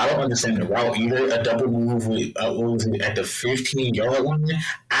threw it. I don't understand the route either. A double move with what was it, at the 15-yard line?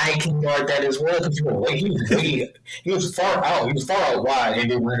 I can guard that as well because he was far out. He was far out wide and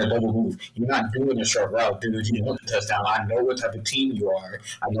then ran a double move. You're not doing a short route, dude. You want the touchdown. I know what type of team you are.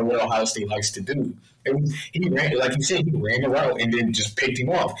 I know what Ohio State likes to do. He ran, like you said, he ran the route and then just picked him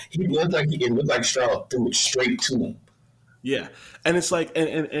off. It looked like Stroud threw it straight to him. Yeah, and it's like,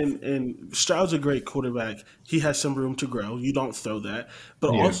 and Stroud's a great quarterback. He has some room to grow. You don't throw that,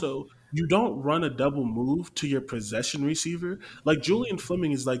 but also you don't run a double move to your possession receiver. Like Julian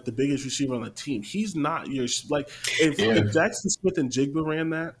Fleming is like the biggest receiver on the team. He's not your if Jackson Smith and Jigba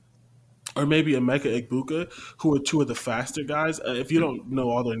ran that. Or maybe Emeka Egbuka, who are 2 of the faster guys. If you don't know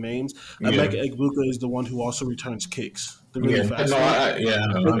all their names, Emeka Egbuka is the one who also returns kicks. The really fast. Okay.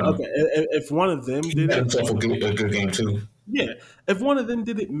 If one of them did it, a good game too. Yeah, if one of them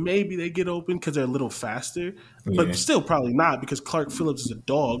did it, maybe they get open because they're a little faster, but still probably not because Clark Phillips is a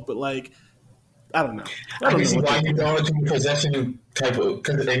dog. But like, I don't know. I can see why you go into possession type of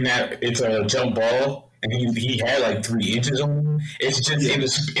because it's a jump ball. And he had like 3 inches on him. It's just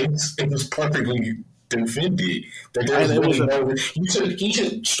it was perfectly defend it. That there And was it was really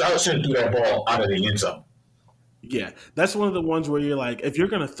no. Stroud shouldn't do that ball out of the end zone. Yeah, that's one of the ones where you're like, if you're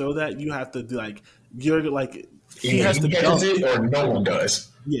gonna throw that, you have to do like, you're like, he has to dunk it, or no one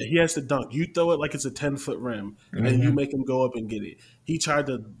does. Yeah, he has to dunk. You throw it like it's a 10-foot rim, and you make him go up and get it. He tried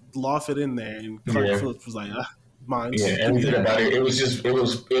to loft it in there, and Clark Phillips was like, mine. Yeah, everything about it, it was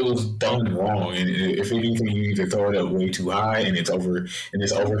done wrong. And if anything, you either throw it up way too high and it's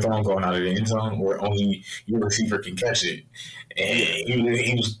overthrown going out of the end zone, or only your receiver can catch it. And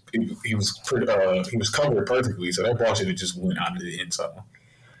he was covered perfectly, so that ball should have just went out of the end zone.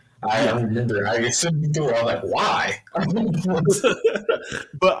 I remember as soon as he threw it, I was like, why?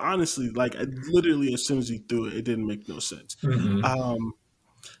 But honestly, like literally as soon as he threw it, it didn't make no sense. Mm-hmm.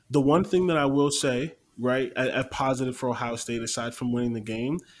 The one thing that I will say, right, a positive for Ohio State, aside from winning the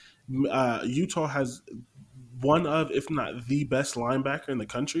game, Utah has one of, if not the best linebacker in the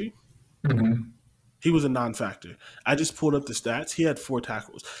country. Mm-hmm. He was a non-factor. I just pulled up the stats. He had 4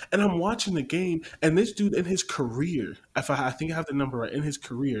 tackles. And I'm watching the game, and this dude in his career, I think I have the number right, in his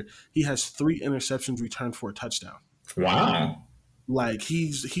career, he has 3 interceptions returned for a touchdown. Wow. Like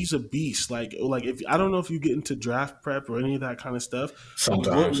he's a beast. Like if I don't know if you get into draft prep or any of that kind of stuff.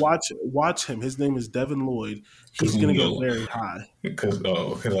 Sometimes watch him. His name is Devin Lloyd. He's gonna go very high. Because I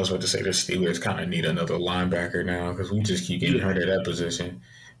was about to say the Steelers kind of need another linebacker now because we just keep getting hurt at that position.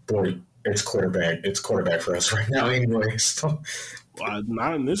 Boy, it's quarterback. It's quarterback for us right now, anyway. So.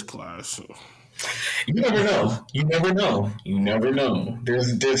 Not in this class. You never know. You never know.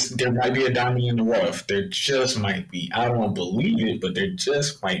 There might be a diamond in the rough. There just might be. I don't believe it, but there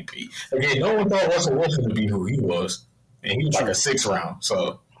just might be. Again, no one thought Russell Wilson would be who he was, and he was like a 6th round.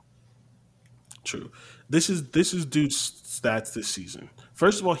 So true. This is dude's stats this season.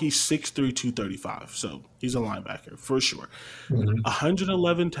 First of all, he's 6'3", 235, so he's a linebacker for sure.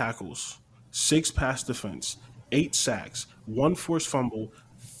 111 tackles, 6 pass defense, 8 sacks, 1 forced fumble,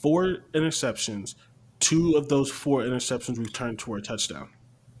 4 interceptions. 2 of those 4 interceptions returned to a touchdown.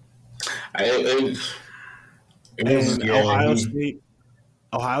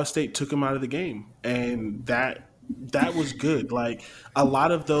 Ohio State took him out of the game, and that was good. Like a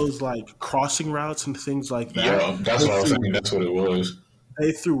lot of those like crossing routes and things like that. Yeah, that's what I was saying. That's what it was.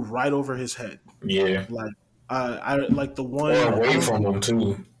 They threw right over his head. Yeah, like I like the one or away from him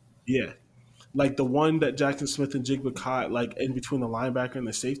too. Yeah. Like the one that Jackson Smith and Jigba caught, like in between the linebacker and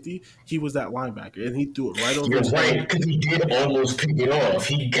the safety, he was that linebacker, and he threw it right over. You're right, because he did almost pick it off.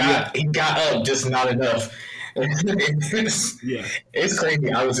 He got up, just not enough. It's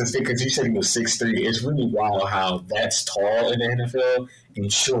crazy. I was just thinking because you said he was 6'3". It's really wild how that's tall in the NFL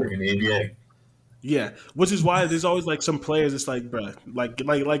and short in the NBA. Yeah, which is why there's always like some players. It's like, bruh,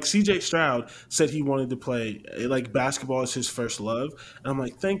 like C.J. Stroud said he wanted to play like basketball is his first love, and I'm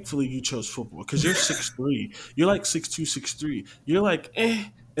like, thankfully you chose football because you're 6'3", you're like 6'2", 6'3", you're like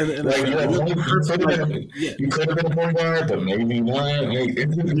And like, you could have been a point guard, but maybe not.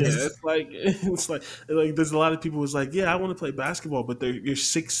 It's like there's a lot of people who's like, yeah, I want to play basketball, but you're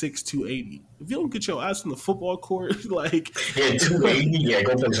 6'6", 280. If you don't get your ass on the football court, like 280, yeah,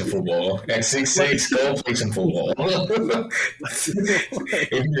 go play some football. At 6'6", go play some football. If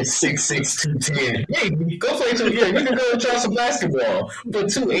you're 6'6", 210, hey, go play some. Yeah, you can go try some basketball. But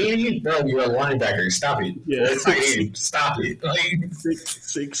 280, bro, you're a linebacker. Stop it. Yeah, stop it. Like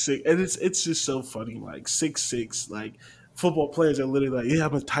 6'6", and it's just so funny. Like 6'6", like football players are literally like, yeah,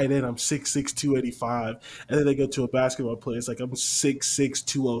 I'm a tight end. I'm 6'6", 285, and then they go to a basketball player. It's like I'm 6'6",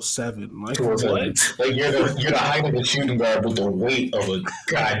 207. Like what? Like you're the height of a shooting guard with the weight of a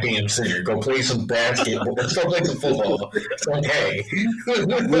goddamn center. Go play some basketball. Let's go play some football. It's okay.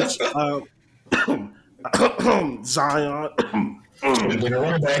 Zion. Should have been a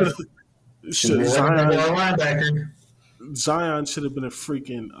running back. Zion should have been a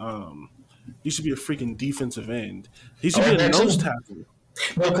freaking. He should be a freaking defensive end. He should be a nose tackle.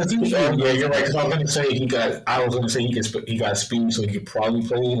 No, because you're right. Because I was going to say he got speed, so he could probably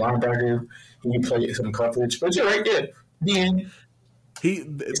play linebacker. He could play some coverage. But you're right, yeah. Then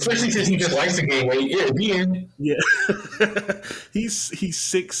especially since he just likes the game weight. Yeah, then he's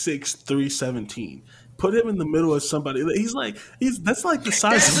 6'6", 317. Put him in the middle of somebody. That's like the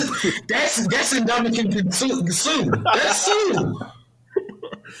size. That's Ndamukong Suh. That's Suh.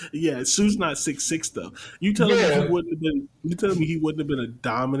 Yeah, Suh's not 6'6" though. You telling me he wouldn't have been? You telling me he wouldn't have been a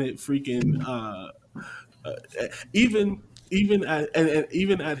dominant freaking even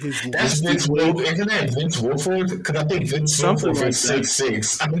at his. That's Vince Wilfork. Isn't that Vince Wilfork? Because I think Vince Wilfork is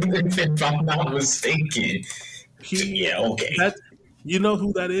 6'6". If I'm not mistaken. Okay. You know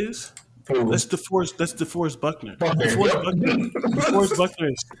who that is? That's DeForest. That's DeForest Buckner. Buckner, DeForest yep. Buckner. DeForest Buckner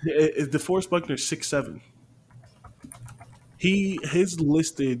is DeForest Buckner 6'7". His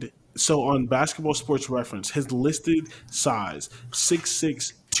listed, so on Basketball Sports Reference, his listed size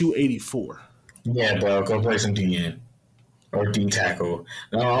 6'6", 284. Yeah, bro, go play some DN or D tackle.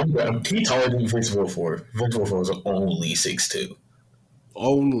 No, he taller than Vince Wilfork. Vince Wilfork is only 6'2".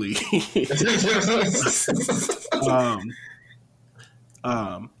 Only.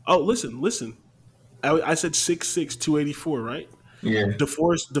 Oh, listen. I said 6'6", 284, right? Yeah.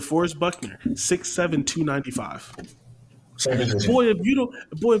 DeForest Buckner 6'7", 295. Same position. Boy, if you don't,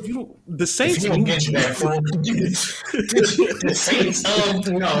 the Saints. If you don't get you that full, the Saints.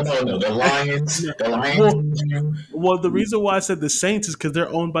 No. The Lions. Well, the reason why I said the Saints is because they're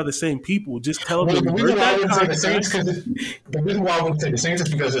owned by the same people. Just tell them the to reason revert why I that wouldn't say the Saints contract. the reason why I wouldn't say the Saints is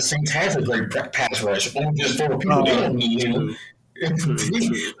because the Saints have a great pass rush. Only just for people they don't need him. True.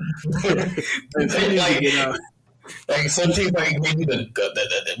 Like some teams, like maybe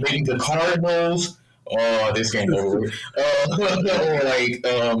the Cardinals. Oh, this game over. Or like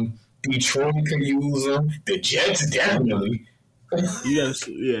Detroit could use them. The Jets definitely. You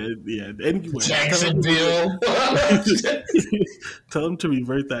gotta, yeah. Anyway, Jacksonville. Tell them to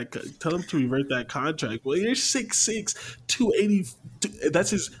revert that. Tell them to revert that contract. Well, you're 6'6", 280. That's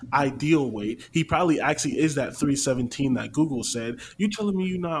his ideal weight. He probably actually is that 317 that Google said. You telling me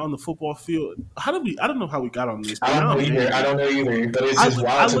you're not on the football field? How did we? I don't know how we got on this. I don't know either. But it's just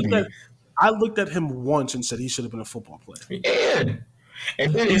wild to me. I looked at him once and said he should have been a football player. Yeah.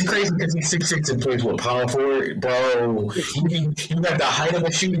 And then it's crazy because he's 6'6" and plays with power forward, bro. You got the height of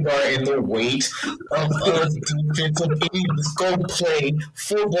a shooting guard and the weight of a defensive end. Just go play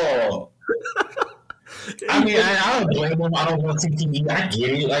football. I mean, I don't blame him. I don't want CTE. I get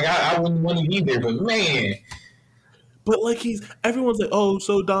it. Like, I wouldn't want it either, but man. But like everyone's like, oh,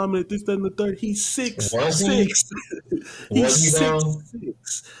 so dominant, this, that, and the third. He's 6'6". He's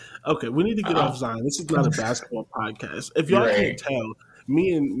 6'6". Okay, we need to get off Zion. This is not a basketball podcast. If y'all can't tell,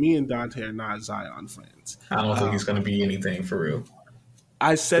 me and Dante are not Zion fans. I don't think it's going to be anything for real.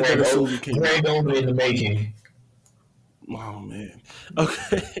 I said that as soon as we came. Greg Oden in the making. Oh man.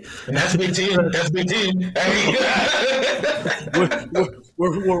 Okay. And that's Big Ten. That's Big Ten.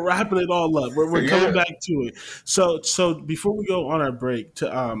 We're wrapping it all up. We're coming back to it. So before we go on our break to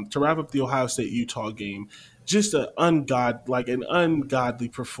wrap up the Ohio State Utah game. Just an ungodly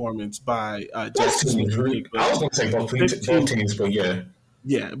performance by Justice. I was going to say both teams, but yeah.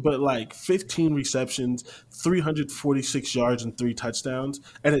 Yeah, but like 15 receptions, 346 yards, and 3 touchdowns,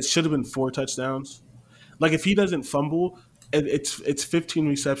 and it should have been 4 touchdowns. Like if he doesn't fumble, it's 15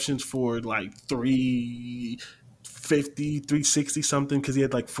 receptions for like 350, 360 something because he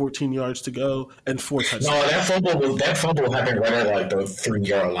had like 14 yards to go and 4 touchdowns. No, that fumble happened right at like the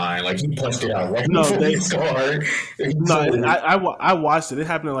 3-yard line. Like he punched it out right before he scored. I watched it. It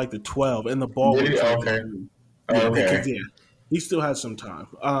happened at like the 12, and the ball. Okay. Because, he still has some time.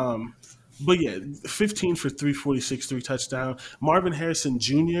 But yeah, 15 for 346, 3 touchdowns. Marvin Harrison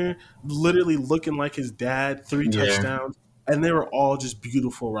Jr. literally looking like his dad, 3 touchdowns, and they were all just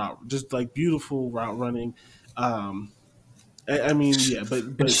beautiful route running. I mean, yeah,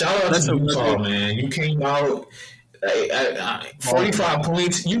 but shout out to Utah, man. You came out 45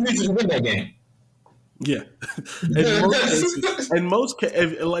 points. You need to win that game. Yeah, in most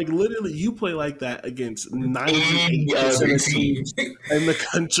cases, like literally, you play like that against 98% teams in the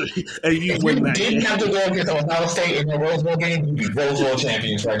country, and you win that game. If you didn't have to go against Ohio State in the Rose Bowl game, you'd be Rose Bowl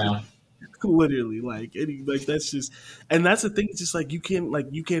champions right now. Literally, like that's just, and that's the thing. It's just like you can't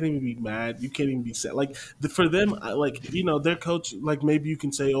even be mad. You can't even be sad. Like for them, like their coach. Like maybe you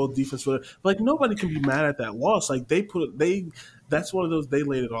can say, "Oh, defense," but like nobody can be mad at that loss. Like that's one of those. They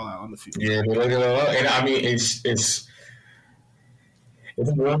laid it all out on the field. Yeah, they laid it all out, and I mean, it's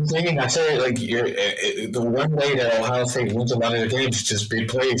one thing. I said, like, the one way that Ohio State wins a lot of the games is just big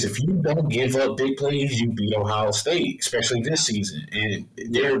plays. If you don't give up big plays, you beat Ohio State, especially this season. And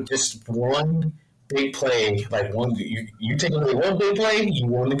they're just one big play, like one. You take away one big play, you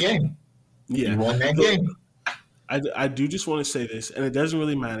won the game. Yeah, you won that game. I do just want to say this, and it doesn't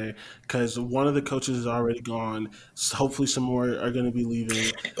really matter because one of the coaches is already gone. So hopefully, some more are going to be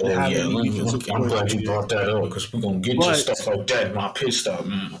leaving. Oh yeah, I'm glad you brought that up because we're going to get to stuff like that in my pit stop,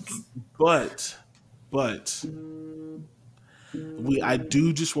 man. But I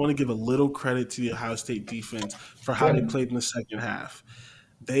do just want to give a little credit to the Ohio State defense for how they played in the second half.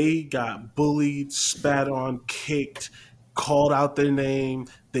 They got bullied, spat on, kicked, called out their name.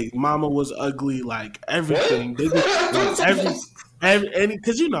 Mama was ugly, like everything. They did, And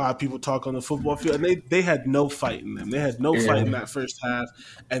because you know how people talk on the football field, and they had no fight in them. They had no fight in that first half,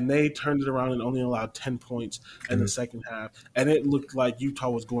 and they turned it around and only allowed 10 points in the second half. And it looked like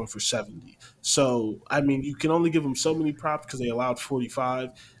Utah was going for 70. So, I mean, you can only give them so many props because they allowed 45,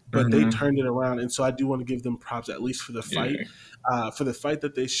 but they turned it around. And so I do want to give them props at least for the fight. For the fight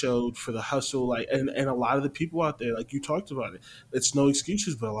that they showed, for the hustle, like, and a lot of the people out there, like you talked about it, it's no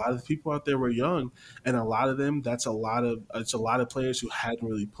excuses, but a lot of the people out there were young, and a lot of them, it's a lot of players who hadn't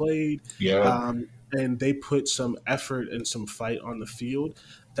really played, and they put some effort and some fight on the field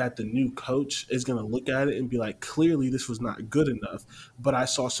that the new coach is going to look at it and be like, clearly this was not good enough, but I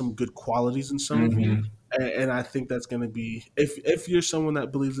saw some good qualities in some of you. And I think that's going to be, if you're someone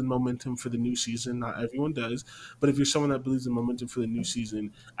that believes in momentum for the new season, not everyone does, but if you're someone that believes in momentum for the new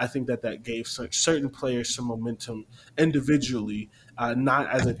season, I think that gave certain players some momentum individually, not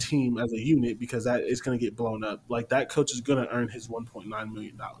as a team, as a unit, because that is going to get blown up. Like, that coach is going to earn his $1.9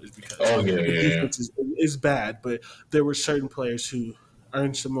 million because the defense is bad, but there were certain players who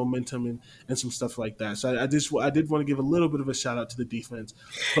earned some momentum and some stuff like that. So I did want to give a little bit of a shout out to the defense,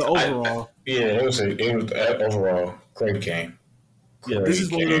 but overall, it was overall great game. This is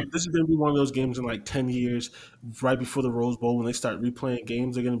going to be one of those games in like 10 years, right before the Rose Bowl, when they start replaying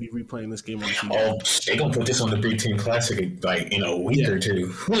games. They're going to be replaying this game on TV. Oh, they're going to put this on the Big Ten Classic like in a week or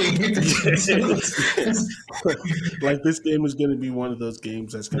two. Like, this game is going to be one of those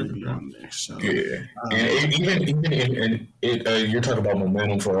games that's going to be on there. So and even you're talking about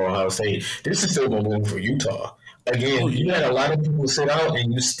momentum for Ohio State. This is still momentum for Utah. Again, you had a lot of people sit out,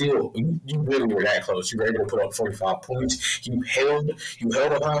 and you really were that close. You were able to put up 45 points. You held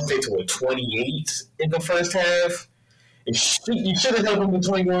Ohio State to a 28 in the first half. You should have held them to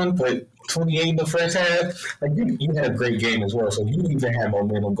 21, but 28 in the first half. Like, you had a great game as well. So you even have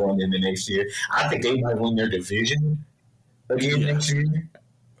momentum going into next year. I think they might win their division again next year,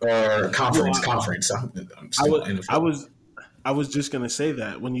 or conference. I was just gonna say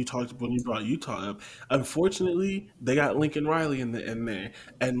that when you brought Utah up. Unfortunately, they got Lincoln Riley in there,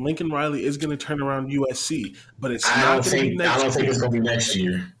 and Lincoln Riley is gonna turn around USC, but it's not gonna be next year. I don't think it's gonna be next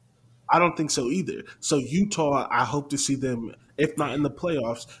year. I don't think so either. So Utah, I hope to see them, if not in the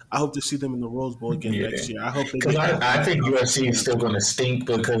playoffs, I hope to see them in the Rose Bowl again next year. I hope they. I think USC is still going to stink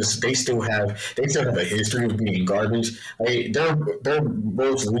because they still have a history of being garbage. Like, their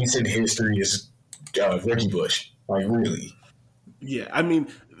most recent history is Reggie Bush. Like, really. Yeah, I mean,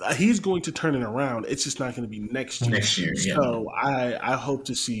 he's going to turn it around. It's just not going to be next year. So I hope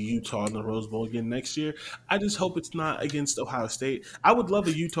to see Utah in the Rose Bowl again next year. I just hope it's not against Ohio State. I would love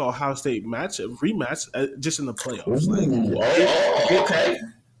a Utah-Ohio State rematch, just in the playoffs. Okay.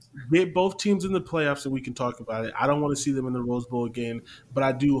 Get both teams in the playoffs and we can talk about it. I don't want to see them in the Rose Bowl again, but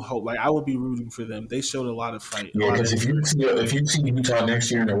I do hope. Like, I will be rooting for them. They showed a lot of fight. Yeah, because if you see Utah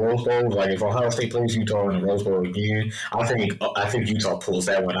next year in the Rose Bowl, like if Ohio State plays Utah in the Rose Bowl again, I think Utah pulls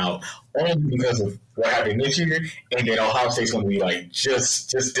that one out only because of what happened this year, and then Ohio State's going to be like just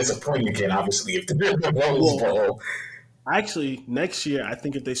disappointing again. Obviously, if they're in the Rose Bowl. Actually, next year, I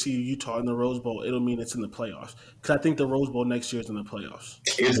think if they see Utah in the Rose Bowl, it'll mean it's in the playoffs. Because I think the Rose Bowl next year is in the playoffs.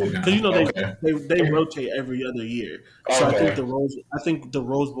 Is it? Because they rotate every other year. So I think the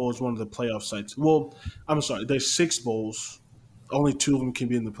Rose Bowl is one of the playoff sites. Well, I'm sorry, there's 6 bowls. Only 2 of them can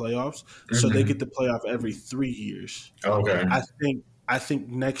be in the playoffs. So they get the playoff every 3 years. Okay. I think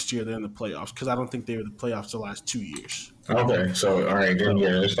next year they're in the playoffs because I don't think they were in the playoffs the last 2 years. Okay, so all right, then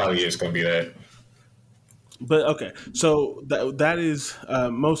this probably is going to be that. But okay, so that is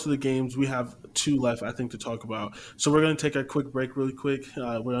most of the games. We have 2 left, I think, to talk about. So we're going to take a quick break really quick.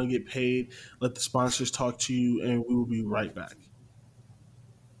 We're going to get paid, let the sponsors talk to you, and we will be right back.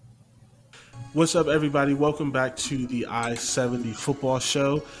 What's up, everybody? Welcome back to the I-70 Football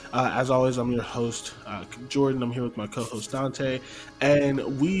Show. As always, I'm your host, Jordan. I'm here with my co-host, Dante,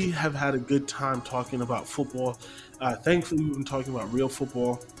 and we have had a good time talking about football. Thankfully, we've been talking about real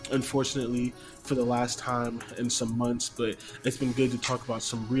football, unfortunately, for the last time in some months, but it's been good to talk about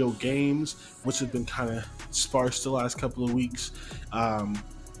some real games, which have been kind of sparse the last couple of weeks.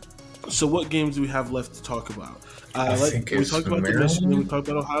 So what games do we have left to talk about? We talked about the Michigan, we talked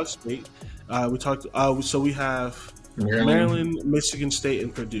about Ohio State. So we have Maryland, Michigan State,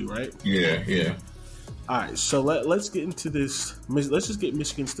 and Purdue, right? Yeah. All right, so let's get into this. Let's just get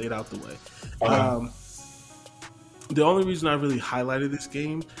Michigan State out the way. The only reason I really highlighted this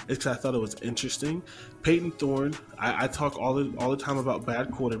game is because I thought it was interesting. Peyton Thorne, I talk all the time about bad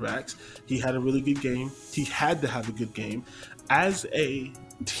quarterbacks. He had a really good game. He had to have a good game. As a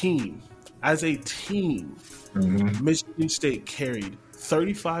team, Michigan State carried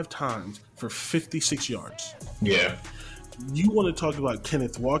 35 times for 56 yards. Yeah. you want to talk about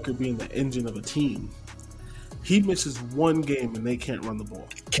Kenneth Walker being the engine of a team. He misses one game and they can't run the ball.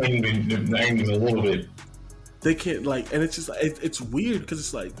 Can't even, not even a little bit. They can't, like, and it's just, it's weird because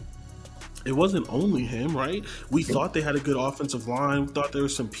it's like, it wasn't only him, right? We thought they had a good offensive line. We thought there were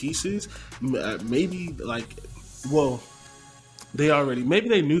some pieces. Maybe, like, well, maybe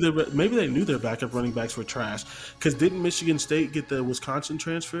they knew their backup running backs were trash. Because didn't Michigan State get the Wisconsin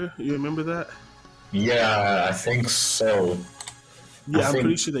transfer? You remember that? Yeah, I think so. Yeah, I'm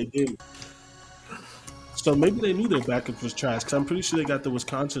pretty sure they did. So maybe they knew their backup was trash. Because I'm pretty sure they got the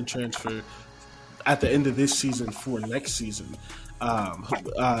Wisconsin transfer at the end of this season for next season.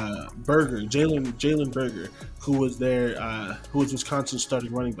 Jalen Berger, who was Wisconsin's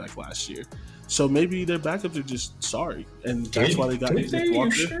starting running back last year. So maybe their backups are just sorry, and that's why they got Kenneth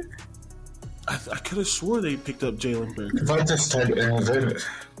Walker. Sure? I could have swore they picked up Jalen Berger. If I just type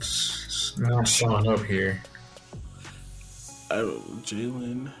it's not showing up here.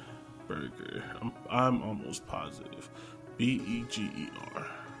 Jalen Berger. I'm almost positive. Beger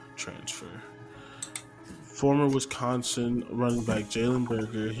transfer. Former Wisconsin running back Jalen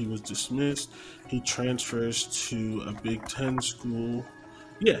Berger. He was dismissed. He transfers to a Big Ten school.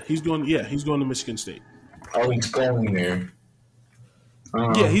 He's going to Michigan State. Oh, he's going there.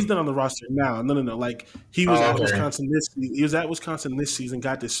 Yeah, he's not on the roster now. No. Like he was at Wisconsin this season. He was at Wisconsin this season.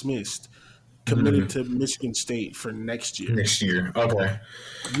 Got dismissed. Committed to Michigan State for next year. Okay.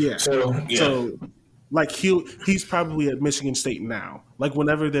 Yeah. So like he's probably at Michigan State now. Like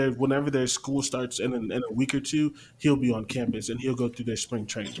whenever their school starts in a week or two, he'll be on campus and he'll go through their spring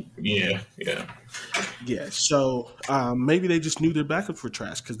training. Yeah. So maybe they just knew their backups were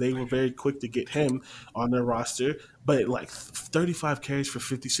trash because they were very quick to get him on their roster. But like 35 carries for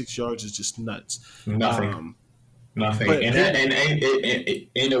 56 yards is just nuts. Nothing. But, and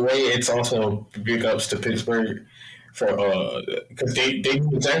in a way, it's also big ups to Pittsburgh for because they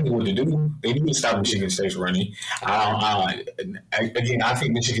knew exactly what to do. They knew to stop Michigan State's running. Again, I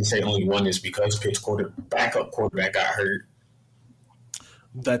think Michigan State only won this because Pitt's backup quarterback got hurt.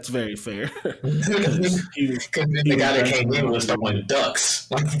 That's very fair. Because the guy that came in was throwing ducks.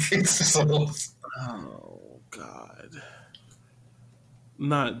 Oh God.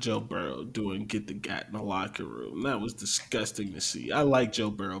 Not Joe Burrow doing get the gat in the locker room. That was disgusting to see. I like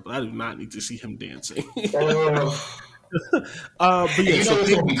Joe Burrow, but I do not need to see him dancing. But yeah, what's going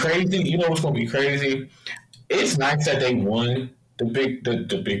to be crazy? You know what's going to be crazy? It's nice that they won the Big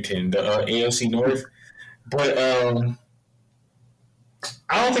Ten, the AFC North, but I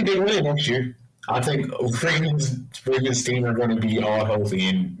don't think they win it next year. I think Ravens team are going to be all healthy,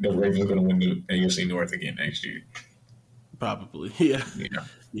 and the Ravens are going to win the AFC North again next year. Probably, yeah,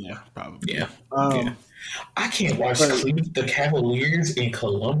 probably, yeah. I can't watch the Cavaliers in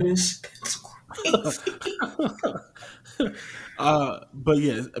Columbus. That's crazy. But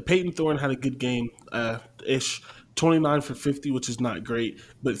yeah, Peyton Thorne had a good game, 29 for 50, which is not great,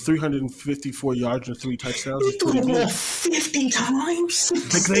 but 354 yards and 3 touchdowns. He threw the ball 50 times.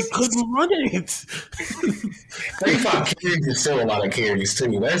 Like they couldn't run it. 35 carries is still a lot of carries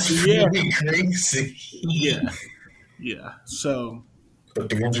too. That's really crazy. Yeah. So, but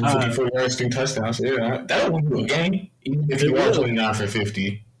 354 yards, 3 touchdowns. Yeah, that'll win you a game, even if you are 29 for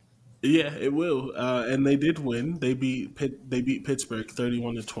 50. Yeah, it will, and they did win. They beat Pittsburgh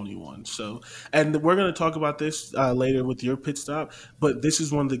 31-21. So, and we're going to talk about this later with your pit stop. But this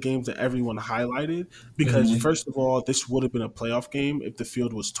is one of the games that everyone highlighted because, first of all, this would have been a playoff game if the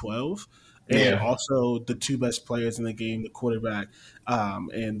field was 12, and also the 2 best players in the game, the quarterback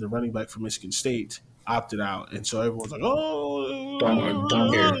and the running back for Michigan State, opted out, and so everyone's like, "Oh,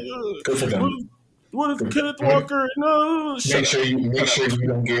 don't care. Good for them." What if Kenneth Walker? No, make sure you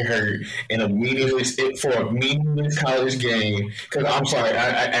don't get hurt in a meaningless college game. Because I'm sorry,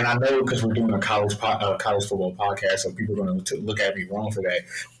 I know because we're doing a college football podcast, so people are going to look at me wrong for that.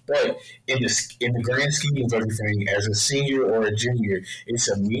 But in the grand scheme of everything, as a senior or a junior, it's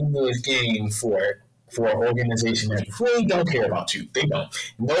a meaningless game for an organization that really don't care about you. They don't.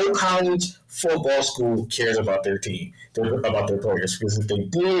 No college football school cares about their team, about their players. Because if they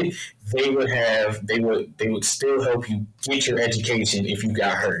did, they would still help you get your education if you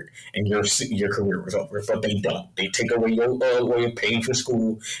got hurt and your career was over. But they don't. They take away your way of paying for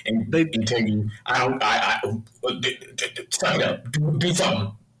school and they tell you, suck it up, do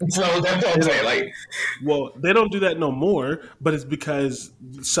something. So that's what I'm saying. Like, well, they don't do that no more, but it's because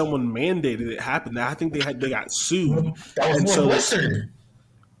someone mandated it happened. I think they got sued. That was Northwestern.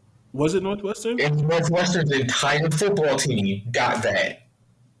 Was it Northwestern? And Northwestern's entire football team got that.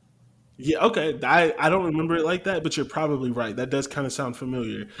 Yeah, okay. I don't remember it like that, but you're probably right. That does kind of sound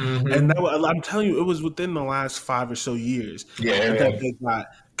familiar. And Hmm. I'm telling you, it was within the last 5 or so years that Yeah. they got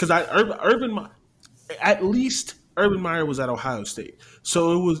because at least Urban Meyer was at Ohio State,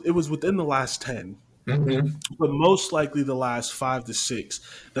 so it was within the last 10, Hmm. but most likely the last 5 to 6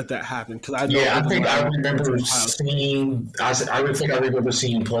 that happened because I know Yeah, I Urban think Meyer I went to remember Ohio State. seeing. I would think I remember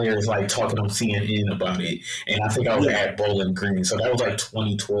seeing players like talking on CNN about it, and I think I was Yeah, at Bowling Green, so that was like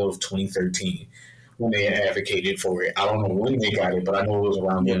 2012, 2013 when they advocated for it. I don't know when they got it, but I know it was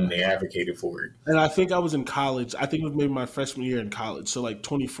around then when yeah. they advocated for it. And I think I was in college. I think it was maybe my freshman year in college, so like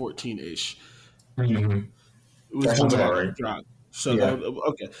 2014 ish. Hmm. It was That when sounds about that right. dropped. So Yeah. that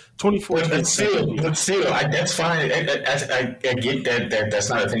okay, 2014 second year. But still, that's fine. I get that's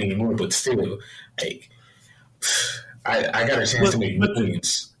not a thing anymore. But still, like, I got a chance But to make but to,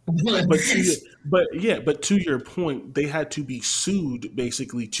 millions. but to your but to your point, they had to be sued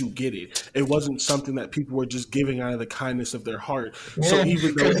basically to get it. It wasn't something that people were just giving out of the kindness of their heart. So Yeah,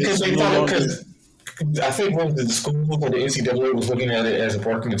 even though because it's they no thought longer because I think one of the schools or the NCAA was looking at it as a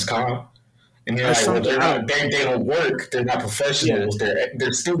workman's comp, and they're as like, well, something, they're I not don't. they don't work, they're not Yeah. professionals,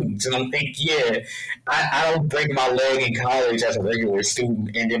 they're students, and I'm thinking, yeah, I don't break my leg in college as a regular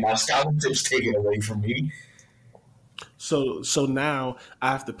student, and then my scholarship's taken away from me. So now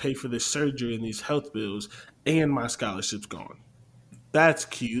I have to pay for this surgery and these health bills, and my scholarship's gone. That's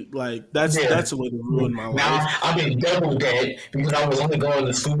cute. Like Yeah. that's a way to ruin my Now life. I'm in double debt because I was only going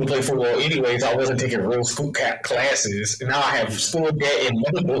to school to play football anyways. I wasn't taking real school classes. And now I have Yeah. school debt and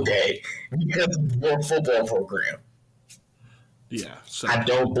medical debt because of your football program. Yeah. I So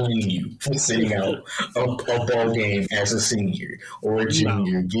don't blame you for sitting out a ball game as a senior or a no.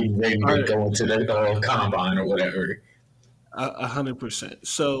 junior, getting ready All to right. go into the combine or whatever. 100%.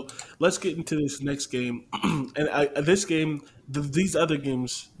 So let's get into this next game, and this game, these other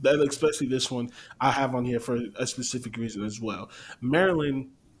games, especially this one, I have on here for a specific reason as well. Maryland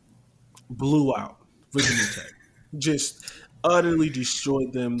blew out Virginia Tech, just utterly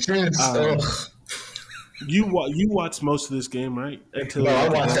destroyed them. Just, You watched most of this game, right? Until no, I like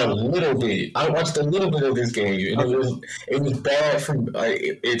a watched a blowout. little bit. I watched a little bit of this game, and Okay. it was bad from.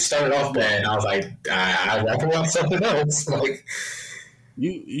 It started off Yeah. bad, and I was like, I can watch something else. Like,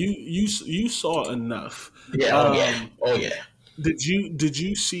 You saw enough. yeah, oh yeah, Um, oh yeah. did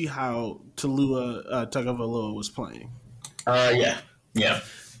you see how Tallulah Tagovailoa was playing? Yeah, yeah.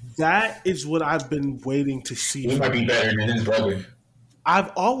 That is what I've been waiting to see He might from be him. better than his brother.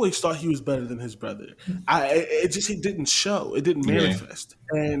 I've always thought he was better than his brother. It didn't show. It didn't Yeah, manifest.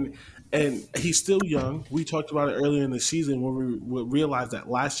 And he's still young. We talked about it earlier in the season when we realized that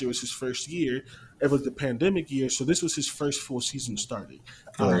last year was his first year. It was the pandemic year, so this was his first full season starting.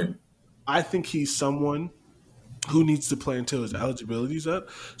 right. I think he's someone who needs to play until his eligibility's up.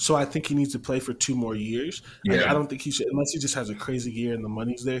 So I think he needs to play for 2 more years. I Yeah, don't think he should, unless he just has a crazy year and the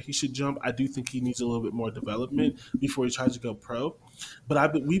money's there, he should jump. I do think he needs a little bit more development before he tries to go pro.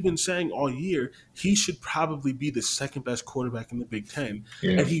 But we've been saying all year he should probably be the second best quarterback in the Big Ten.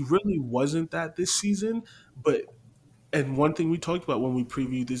 yeah. And he really wasn't that this season. But and one thing we talked about when we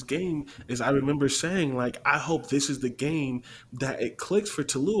previewed this game is I remember saying, like, I hope this is the game that it clicks for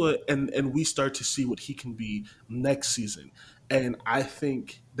Tallulah and we start to see what he can be next season. And I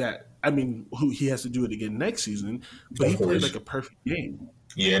think that, I mean, who he has to do it again next season, but Of he played course. like a perfect game.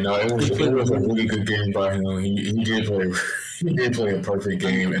 Yeah, no, He it played a was a really really good good game. game by him. He did play he did play a perfect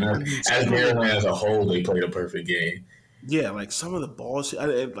game, and I mean, as some of the Maryland as a whole, they played a perfect game. Yeah, like some of the balls,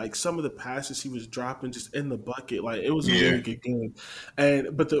 like some of the passes he was dropping just in the bucket, like it was a Yeah. really good game.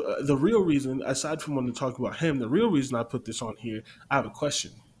 And but the real reason, aside from wanting to talk about him, the real reason I put this on here, I have a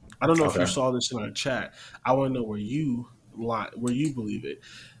question. I don't know if you Okay. saw this in our chat. I want to know where you believe it.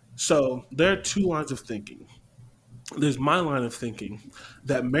 So there are two lines of thinking. There's my line of thinking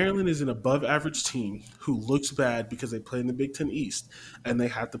that Maryland is an above average team who looks bad because they play in the Big Ten East and they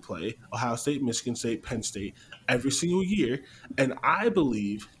have to play Ohio State, Michigan State, Penn State every single year. And I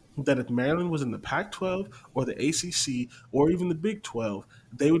believe that if Maryland was in the Pac 12 or the ACC or even the Big 12,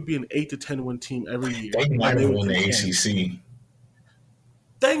 they would be an 8 to 10 win team every year They might and they have would won the contend. ACC.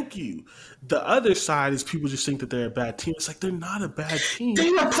 Thank you. The other side is people just think that they're a bad team. It's like they're not a bad team. They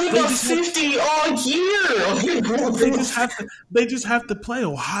were putting They up just have 50 all They year. just have to. They just have to play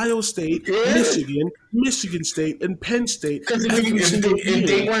Ohio State, Yeah. Michigan, Michigan State, and Penn State Because every single if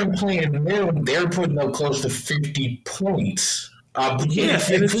they year. weren't playing Maryland, they're putting up close to 50 points. Yeah,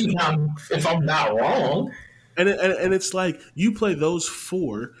 and If I'm not wrong. and it's like you play those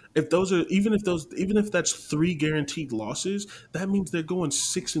four. If those are even if that's three guaranteed losses, that means they're going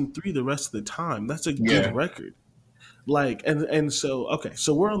 6-3 the rest of the time. That's a good Yeah. record. Like, and so okay,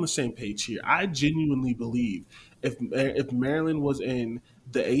 so we're on the same page here. I genuinely believe if Maryland was in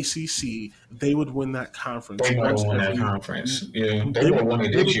the ACC, they would win that conference They might have once won that every. conference. Yeah, they They would have would. won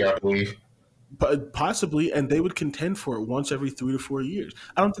it They this would. year, I believe. Possibly, and they would contend for it once every 3 to 4 years.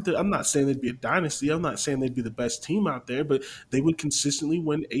 I don't think that. I'm not saying they'd be a dynasty. I'm not saying they'd be the best team out there, but they would consistently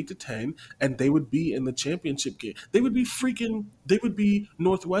win 8 to 10, and they would be in the championship game. They would be freaking. They would be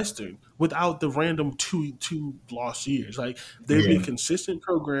Northwestern without the random two lost years. Like there'd be a Yeah, consistent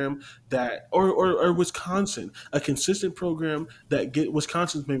program that, or Wisconsin, a consistent program that get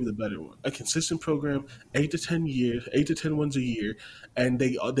Wisconsin's maybe the better one. A consistent program, 8 to 10 years, 8 to 10 wins a year, and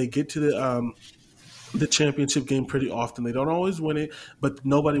they get to the championship game pretty often. They don't always win it, but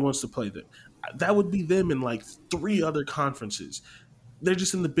nobody wants to play them. That would be them in like three other conferences. They're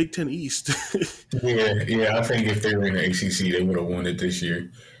just in the Big Ten East. yeah. I think if they were in the ACC, they would have won it this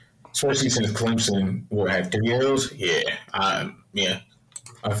year. Especially since Clemson will have 3 L's. Yeah. I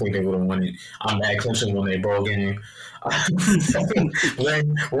think they would have won it. I'm mad Clemson won their ball game.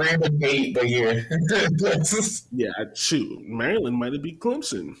 Random gate, but yeah. Yeah, shoot, Maryland might have beat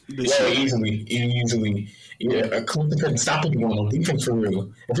Clemson this Yeah, year. easily. Yeah, Clemson couldn't stop anyone on defense for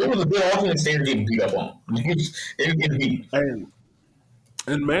real. If it was a good offense, they were getting beat up on. They were getting beat.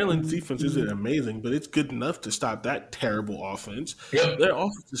 And Maryland's defense isn't amazing, but it's good enough to stop that terrible offense. Yep. Their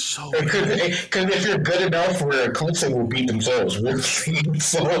offense is so Because bad. if you're good enough, where Clemson will beat themselves.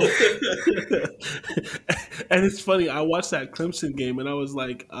 So And it's funny, I watched that Clemson game and I was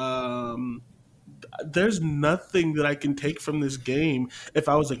like, there's nothing that I can take from this game if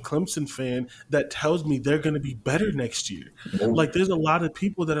I was a Clemson fan that tells me they're going to be better next year. Like, there's a lot of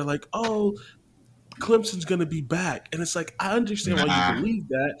people that are like, oh, Clemson's going to be back. And it's like, I understand why you nah, believe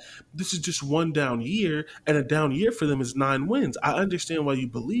that. This is just one down year, and a down year for them is 9 wins. I understand why you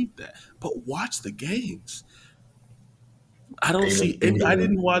believe that. But watch the games. I don't they see look any. I good.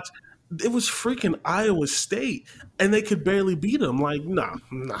 didn't watch. It was freaking Iowa State, and they could barely beat them. Like, nah.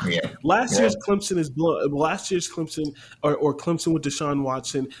 Yeah. Last Well, year's Clemson is blown. Last year's Clemson, or Clemson with Deshaun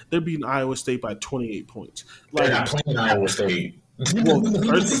Watson, they're beating Iowa State by 28 points. they're not Like, playing Iowa State. well,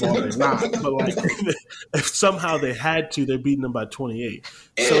 first of all, they're not. But like, if somehow they had to, they're beating them by 28. So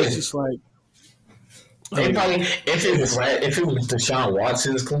it's And just like, I they don't know. probably, if it was Deshaun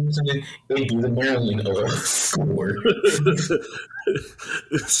Watson's Clemson, it'd be the Maryland score.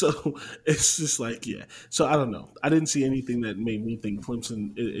 So it's just like, yeah. So I don't know. I didn't see anything that made me think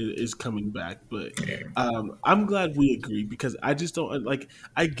Clemson is coming back, but Yeah. I'm glad we agree because I just don't like.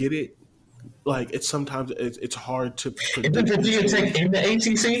 I get it. Like it's sometimes it's hard to Isn't predict these Virginia things. Tech in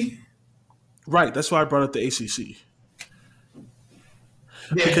the ACC? Right. That's why I brought up the ACC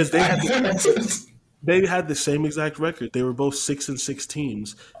Yeah. because they had the same exact record. They were both 6-6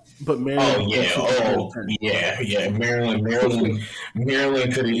 teams, but Oh Maryland yeah, both finished oh 10. yeah. Maryland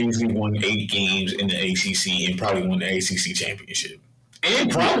could have easily won 8 games in the ACC and probably won the ACC championship, and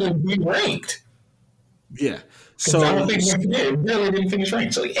Yeah. probably be ranked. Yeah. Because I don't So think Maryland didn't finish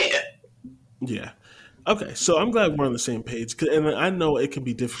ranked. So yeah, yeah. Okay, so I'm glad we're on the same page, and I know it can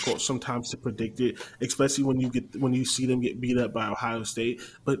be difficult sometimes to predict it, especially when you see them get beat up by Ohio State.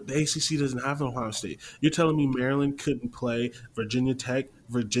 But the ACC doesn't have an Ohio State. You're telling me Maryland couldn't play Virginia Tech,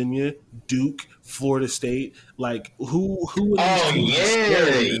 Virginia, Duke, Florida State? Like who would these oh teams be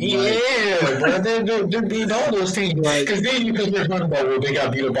scaring? yeah, bro. They're beating all those teams. Like Because then you can just talking about well, they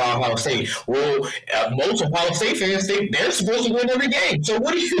got beat up by Ohio State. Well, most Ohio State fans they're supposed to win every game. So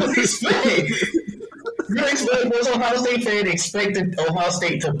what do you expect? You expect most Ohio State fan expected Ohio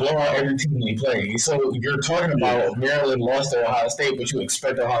State to blow out every team they play. So you're talking yeah, about Maryland lost to Ohio State, but you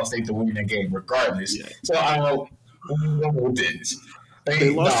expect Ohio State to win that game regardless. yeah. So I don't know what this. They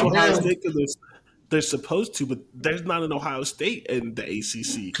lost to Ohio Maryland, State because they're supposed to, but there's not an Ohio State in the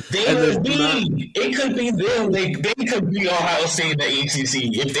ACC, they and there's would not. be. It could be them. They could be Ohio State in the ACC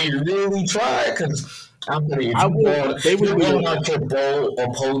if they really try. Because I'm telling you, I would. They if would you're be. going out your bowl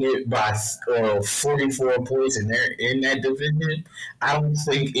opponent by 44 points and they're in that division, I don't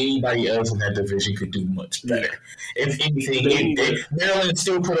think anybody else in that division could do much Yeah, better. If anything, they need a. Maryland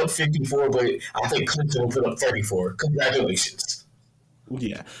still put up 54, but I think Clemson will put up 34. Congratulations.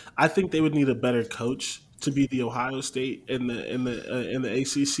 Yeah, I think they would need a better coach to be the Ohio State in the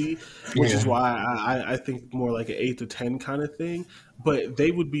ACC, which is Yeah. why I think more like an 8 to 10 kind of thing. But they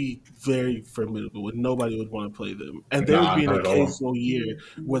would be very formidable, and nobody would want to play them. And there would Nah, be an not at all. occasional year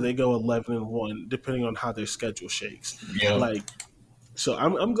where they go 11-1, depending on how their schedule shakes. Yeah. Like so,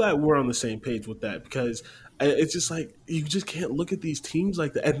 I'm glad we're on the same page with that because It's just like you just can't look at these teams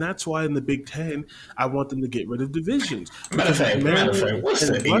like that, and that's why in the Big Ten, I want them to get rid of divisions. Matter of fact, what's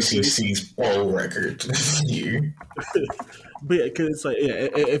the Rutgers, ACC's bowl record this year? But because it's like,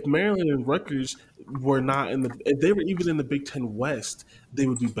 if Maryland and Rutgers were not if they were even in the Big Ten West, they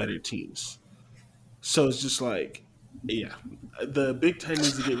would be better teams. So it's just like, yeah, the Big Ten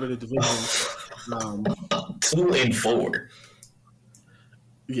needs to get rid of divisions. 2-4.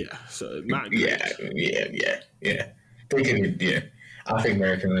 Yeah, so not great. Yeah. They can, yeah. I think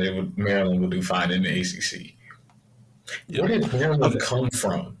Maryland will do fine in the ACC. Where did Maryland come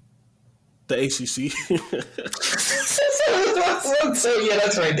from? The ACC. So yeah,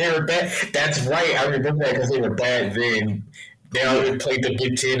 that's right. They were bad. That's right. I remember that because they were bad then. They already played the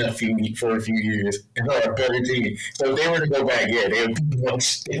Big Ten for a few years, and they're a better team. So if they were to go back, yeah, they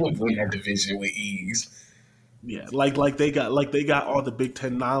would win that division with ease. Yeah, like they got all the Big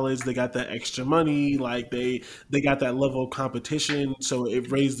Ten knowledge. They got that extra money. Like they got that level of competition. So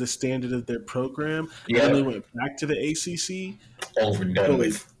it raised the standard of their program. Yeah. And they went back to the ACC. Over and done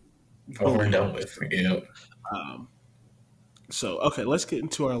with. Yeah. So okay, let's get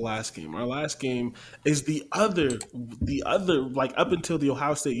into our last game. Our last game is the other like up until the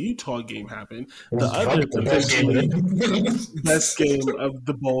Ohio State Utah game happened, the best game of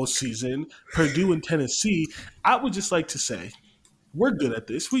the bowl season, Purdue and Tennessee. I would just like to say, we're good at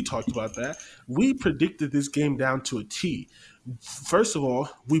this. We talked about that. We predicted this game down to a T. First of all,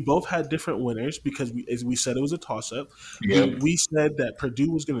 we both had different winners because as we said, it was a toss-up. Yep. We said that Purdue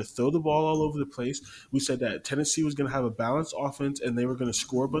was going to throw the ball all over the place. We said that Tennessee was going to have a balanced offense and they were going to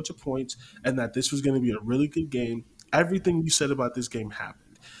score a bunch of points and that this was going to be a really good game. Everything we said about this game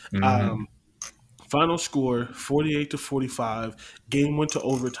happened. Mm-hmm. Final score, 48-45. Game went to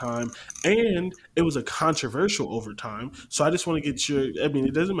overtime, and it was a controversial overtime. So I just want to get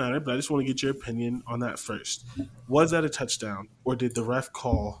it doesn't matter, but I just want to get your opinion on that first. Was that a touchdown, or did the ref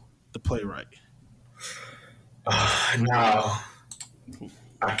call the play right? No.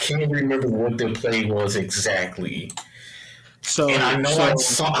 I can't remember what the play was exactly. And I know I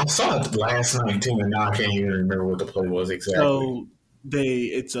saw it last night, too, and now I can't even remember what the play was exactly. So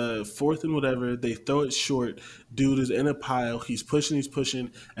it's a fourth and whatever. They throw it short. Dude is in a pile. He's pushing,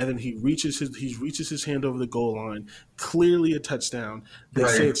 and then he reaches his hand over the goal line. Clearly a touchdown. They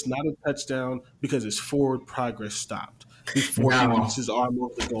say it's not a touchdown because his forward progress stopped before he reaches his arm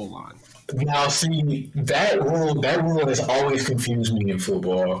over the goal line. Now, see, that rule has always confused me in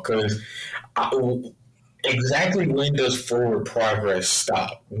football because exactly when does forward progress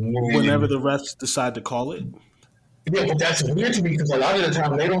stop? Whenever the refs decide to call it. Yeah, but that's weird to me because a lot of the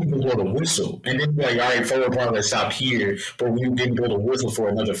time they don't even blow the whistle. And then be like, all right, forward progress stopped here, but we didn't blow the whistle for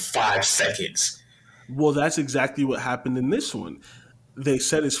another 5 seconds. Well, that's exactly what happened in this one. They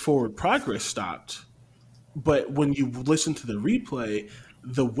said his forward progress stopped, but when you listen to the replay,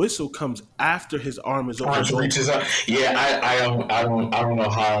 the whistle comes after his arm is over. Yeah, I don't know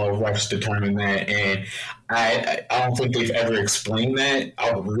how refs determine that, and I don't think they've ever explained that. I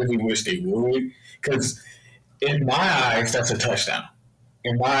really wish they would, because in my eyes, that's a touchdown.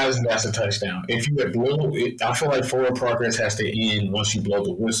 In my eyes, that's a touchdown. If you blow it, I feel like forward progress has to end once you blow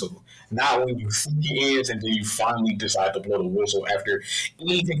the whistle. Not when you think it ends and then you finally decide to blow the whistle after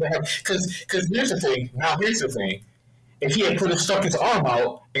anything that happens. Because here's the thing. If he had stuck his arm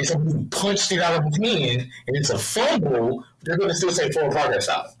out and somebody punched it out of his hand and it's a fumble, they're going to still say forward progress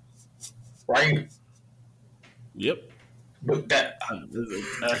out. Right? Yep. But that's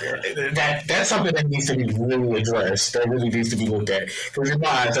something that needs to be really addressed. That really needs to be looked at. Because in my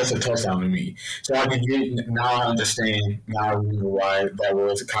eyes, that's a touchdown to me. So I understand. Now I remember why that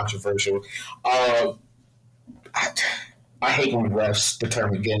was controversial. I hate when refs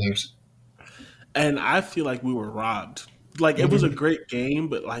determine games. And I feel like we were robbed. Like, it was a great game,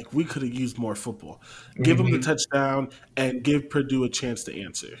 but, like, we could have used more football. Give them the touchdown and give Purdue a chance to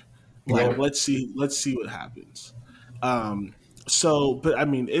answer. Like, let's see what happens. But I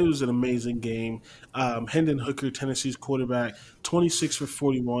mean, it was an amazing game. Hendon Hooker, Tennessee's quarterback, 26 for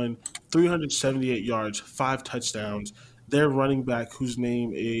 41, 378 yards, 5 touchdowns. Their running back, whose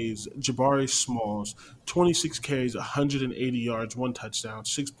name is Jabari Smalls, 26 carries, 180 yards, 1 touchdown,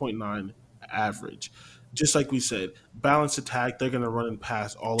 6.9 average. Just like we said, balanced attack. They're going to run and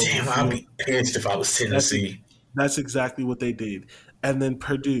pass all over the field. I'd be pissed if I was Tennessee. That's exactly what they did. And then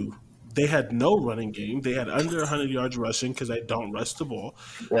Purdue. They had no running game. They had under 100 yards rushing because they don't rush the ball.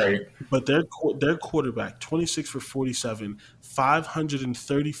 Right. But their quarterback, 26 for 47,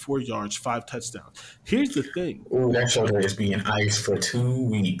 534 yards, 5 touchdowns. Here's the thing. Ooh, that shoulder is being iced for 2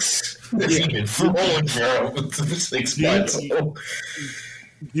 weeks. It's been flowing for 6 months.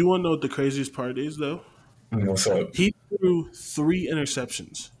 You want to know what the craziest part is, though? What's up? He threw 3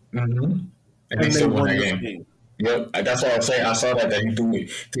 interceptions, Mm-hmm. And they and they still won won that this game. game. Yep, that's what I was saying. I saw that he threw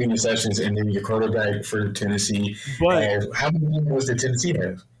 3 interceptions, and then your quarterback for Tennessee But has how many was did Tennessee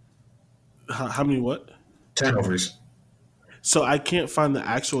have? how many what? Turnovers. So I can't find the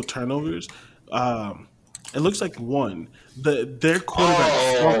actual turnovers. Um, it looks like 1. Their quarterback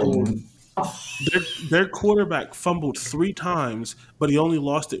Oh, fumbled. Their quarterback fumbled 3 times, but he only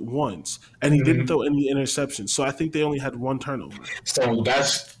lost it once, and he didn't mhm. throw any interceptions. So I think they only had 1 turnover. So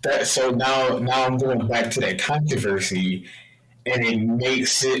that's that. So now I'm going back to that controversy, and it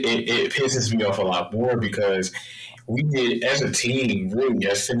makes it pisses me off a lot more because we did as a team, really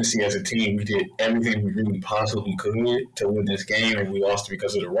as Tennessee as a team, we did everything we really possibly could to win this game, and we lost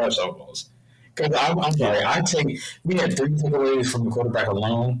because of the rush almost. Because I'm Yeah, sorry, we had 3 takeaways from the quarterback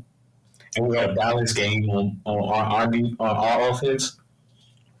alone, and we had a balanced game on our offense,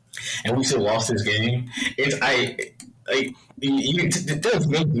 and we still lost this game. It's there's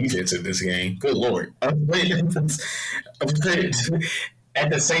no defense in this game. Good lord. At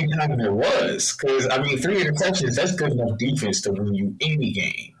the same time, there was because I mean 3 interceptions. That's good enough defense to win you any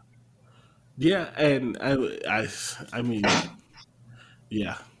game. yeah, and I mean,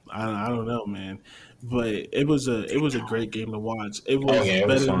 yeah, I don't know, man, but it was a great game to watch. It Oh was yeah, it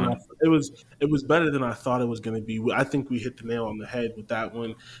was better than fun. it was better than I thought it was going to be. I think we hit the nail on the head with that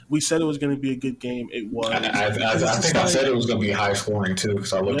one. We said it was going to be a good game. It was because it's I just think I like, said it was going to be high scoring too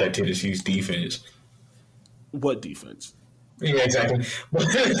because I looked yep, at Tennessee's defense. what defense? Yeah, exactly. I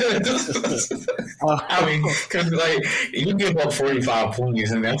mean, Uh, because like you give up 45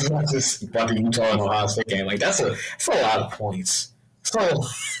 points, and that's not just about the Utah and Ohio State game. Like that's a lot of points. So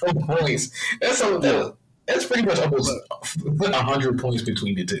points. yeah, That's pretty much but almost 100 points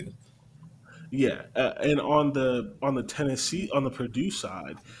between the two. yeah, and on the Tennessee on the Purdue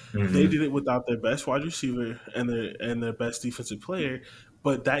side, they Mm-hmm. did it without their best wide receiver and their best defensive player,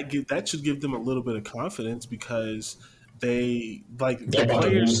 but that should give them a little bit of confidence because they like They're the about to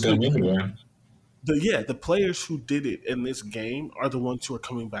lose players who them anyway. the players who did it in this game are the ones who are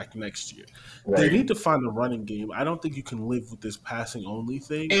coming back next year. They Right. need to find a running game. I don't think you can live with this passing only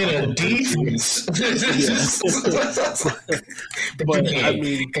thing. And a Although Tennessee, defense. yeah, But you but I can't,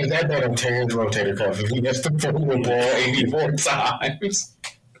 mean, because that man tears rotator cuff if he has to throw the yeah. ball 84 times.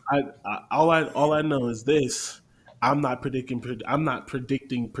 All I know is this. I'm not predicting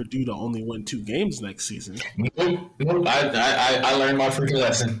Purdue to only win 2 games next season. Nope. I learned my freaking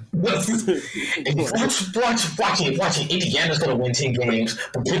lesson. Watch it. Indiana's going to win 10 games,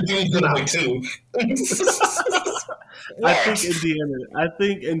 but Purdue's going to Nah, win 2. I What?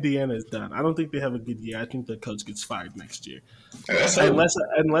 think Indiana's done. I don't think they have a good year. I think their coach gets fired next year. That's so.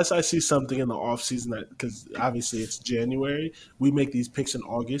 Unless I see something in the offseason that because obviously it's January, we make these picks in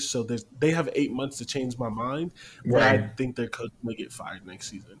August, so they have 8 months to change my mind. But I Right. think their coach may get fired next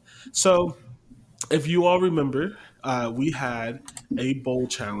season. So if you all remember, we had a bowl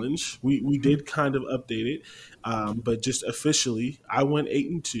challenge. We did kind of update it, but just officially, I went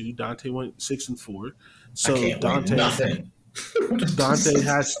 8-2. Dante went 6-4. I So can't win nothing. Dante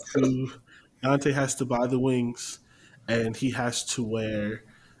has to Dante has to buy the wings, and he has to wear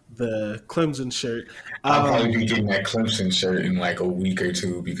the Clemson shirt. I'll probably Um, be getting that Clemson shirt in like a week or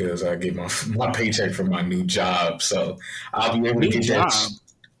two because I get my paycheck from my new job. So I'll be able to New get that. job.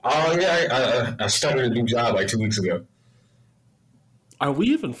 Oh, yeah. I started a new job like 2 weeks ago. Are we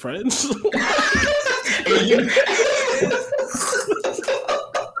even friends? And you,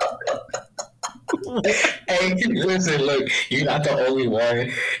 hey, listen, look, you're not the only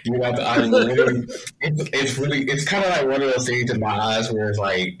one. You're not the I literally it's kind of like one of those things in my eyes where it's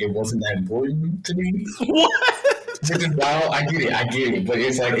like it wasn't that important to me. What? Which is wild. I get it, but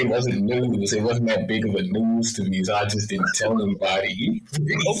it's like it wasn't news. It wasn't that big of a news to me, so I just didn't tell anybody.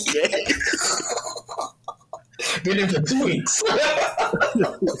 Okay. Did it for 2 weeks.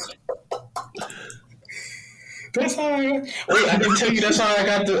 That's how I. Wait, I didn't tell you that's how I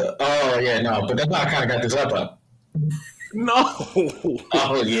got the. Oh yeah, no, but that's how I kind of got this laptop. No.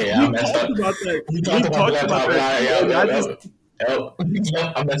 Oh yeah, I We messed talked up. about that. We We talked about the talked about laptop, that. right? And I just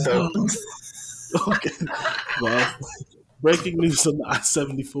Yep, I messed up. okay. Well, breaking news on the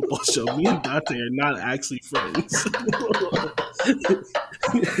I-70 football show. Me and Dante are not actually friends.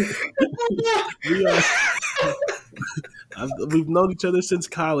 we are. We've known each other since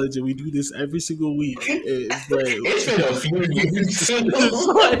college, and we do this every single week. But It's been a few years.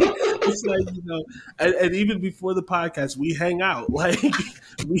 it's like and even before the podcast, we hang out. Like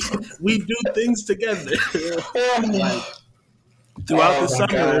we do things together. Like, throughout the Oh my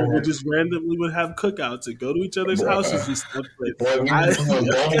summer, we god. just randomly would have cookouts and go to each other's houses and Bruh. stuff. But Boy, we I, were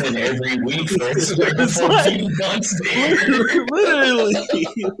going every week for it's a like few months there. literally,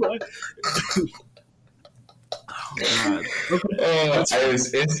 like, oh god. Okay, that's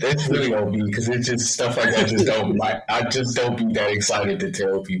It's really OB because it's just stuff like that. Just don't like. I just don't be that excited to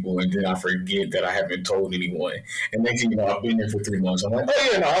tell people, and then I forget that I haven't told anyone. And next thing you know, I've been here for 3 months. I'm like, oh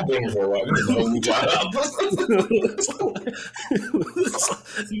yeah, no, I've been here for a while. This is a whole job.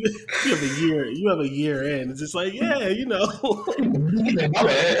 You have a year. You have a year in. It's just like, yeah, you know. My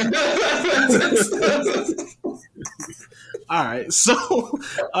bad. All right, so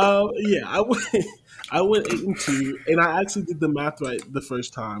yeah, I went 8-2, and I actually did the math right the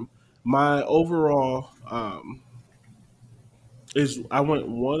first time. My overall is I went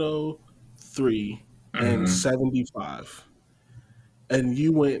 103 and 75, and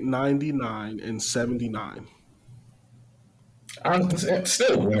you went 99 and 79. I'm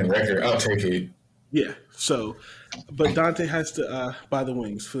still a winning record. I'll take it. Yeah. So, but Dante has to buy the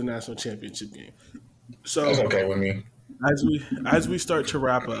wings for the national championship game. So That's okay with me. as we start to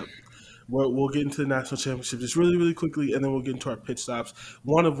wrap up, we'll get into the national championship just really, really quickly, and then we'll get into our pit stops,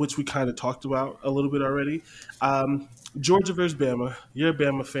 one of which we kind of talked about a little bit already. Georgia versus Bama. You're a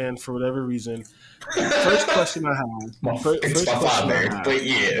Bama fan for whatever reason. First question I have. It's my father, but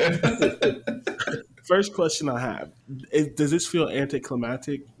yeah. First question I have. Does this feel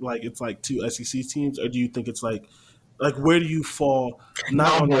anticlimactic? Like it's like two SEC teams, or do you think it's like where do you fall?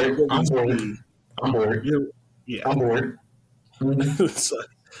 Not I'm on bored. what I'm we bored. see. I'm bored. Yeah. I'm bored. it's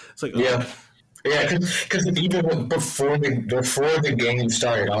like Yeah. Yeah, because even before the game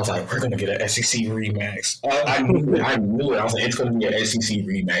started, I was like, "We're gonna get an SEC rematch." I knew it. I knew it. I was like, "It's gonna be an SEC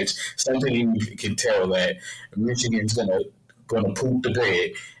rematch." Something you can tell that Michigan's gonna poop the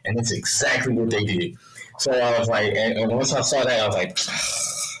bed, and that's exactly what they did. So I was like, and once I saw that, I was like,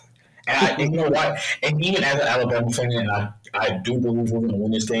 and you know what? And even as an Alabama fan, I do believe we're gonna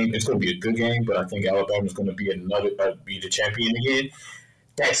win this game. It's gonna be a good game, but I think Alabama's gonna be be the champion again.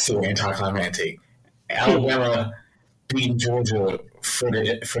 That's so anticlimactic. Alabama beating Georgia for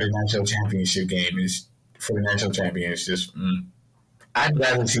the national championship game is for the national champion. It's just I'd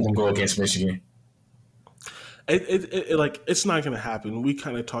rather see them go against Michigan. It's not going to happen. We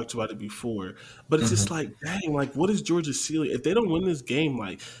kind of talked about it before, but it's just like, dang, like what is Georgia's ceiling? If they don't win this game,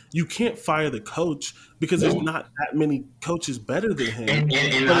 like you can't fire the coach because there's not that many coaches better than him. And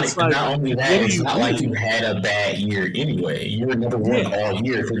but not only that, it's not like you had a bad year anyway. You were number one all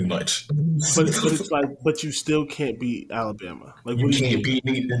year, pretty much. But it's like, but you still can't beat Alabama. Like you can't beat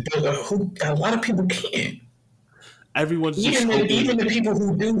a lot of people can't. Everyone's even the people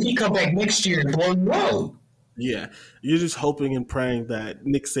who do, he come back next year and blow you out. Yeah, you're just hoping and praying that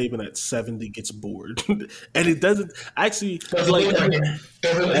Nick Saban at 70 gets bored, and it doesn't actually. Doesn't look like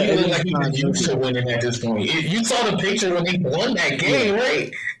he's used to winning at this point. You saw the picture when he won that game,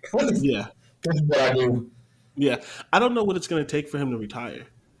 right? Yeah, this is what I do. Yeah, I don't know what it's going to take for him to retire.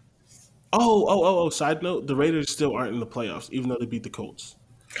 Oh! Side note: the Raiders still aren't in the playoffs, even though they beat the Colts.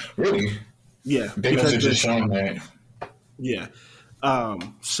 Really? Yeah, they must have just shown that. Yeah.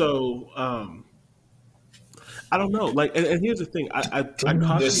 I don't know. Like, and here's the thing. I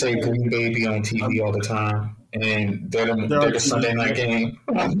just say Green Bay be on TV all the time, and they're the Sunday night game.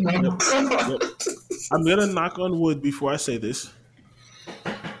 I'm gonna knock on wood before I say this.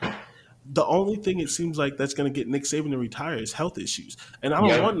 The only thing it seems like that's going to get Nick Saban to retire is health issues. And I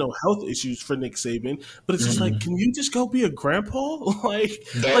don't want no health issues for Nick Saban, but it's just like, can you just go be a grandpa? I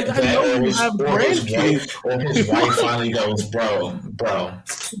know you have grandkids. Or his wife finally goes, bro.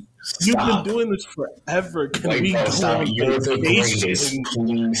 You've been doing this forever. Can we go stop? You're the greatest. And...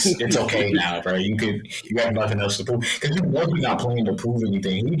 Please, it's okay now, bro. You got nothing else to prove because you know he's not playing to prove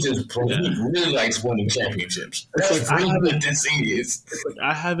anything. He just he really likes winning championships. That's really what this is.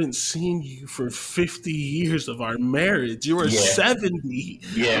 I haven't seen you for 50 years of our marriage. You are 70.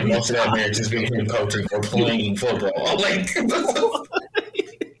 Yeah, most of that marriage has been him coaching or playing football.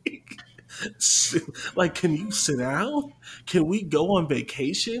 Like, can you sit down? Can we go on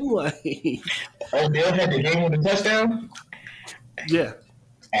vacation? Like, Odell had the game with a touchdown. Yeah,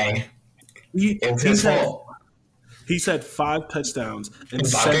 hey, it was his fault. He's had 5 touchdowns in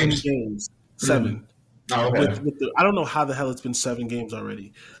 7 games. 7. Oh, okay. I don't know how the hell it's been 7 games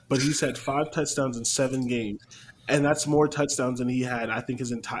already, but he's had 5 touchdowns in 7 games, and that's more touchdowns than he had, I think,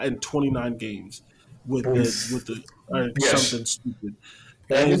 his entire in 29 games with something stupid.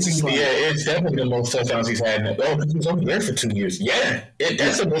 It's definitely the most touchdowns he's had. He was only there for 2 years. Yeah,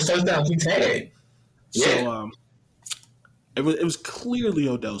 that's the most touchdowns he's had. Yeah. So it was clearly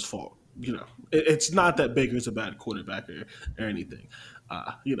Odell's fault it's not that Baker's a bad quarterback or anything.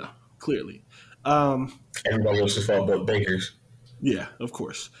 Clearly. Um, Everybody else's fault but Baker's. yeah, of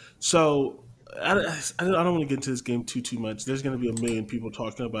course. So I don't want to get into this game too much. There's going to be a million people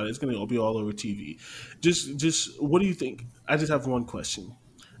talking about it. It's going to be all over TV. Just what do you think? I just have one question: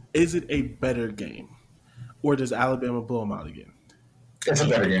 is it a better game, or does Alabama blow them out again? It's a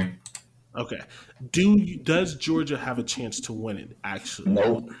better game. Okay. Does Georgia have a chance to win it? Actually,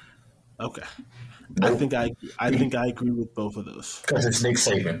 Nope. okay. Nope. I think I agree with both of those. Because it's Nick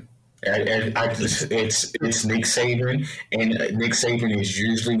Saban. It's Nick Saban, and Nick Saban is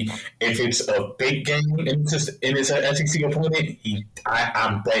usually, if it's a big game and it's an SEC opponent,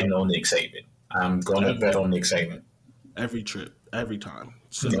 I'm betting on Nick Saban. I'm going to bet on Nick Saban Every trip, every time.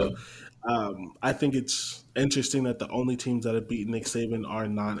 So Yep. I think it's interesting that the only teams that have beaten Nick Saban are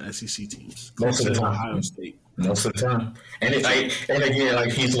non-SEC teams. Most of the Clemson and time. Ohio State. most of the time. And again,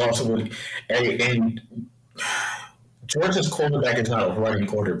 like he's lost with, and Georgia's quarterback is not a running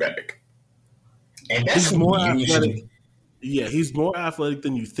quarterback, and that's He's more usually. athletic. Yeah, he's more athletic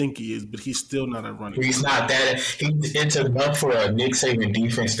than you think he is, but he's still not a running. He's not that. It's enough for a Nick Saban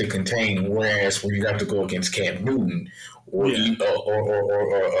defense to contain. Whereas when you have to go against Cam Newton or Yeah.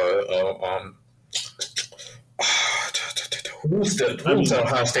 who's the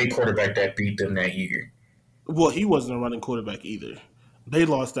Ohio State quarterback that beat them that year? Well, he wasn't a running quarterback either. They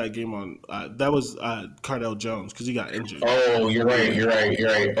lost that game on that was Cardell Jones because he got injured. Oh, you're right. Or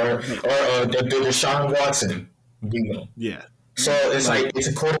the Deshaun Watson beat them. Yeah, So it's like it's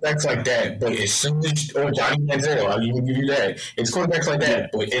a quarterbacks like that, but as soon as or Johnny Manziel, I'll even give you that. It's quarterbacks like that,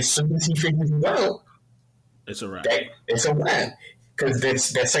 but as soon as he figures it out, it's a wrap. it's a wrap. Because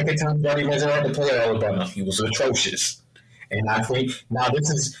that second time Johnny Manziel had to play at Alabama, he was atrocious. And I think now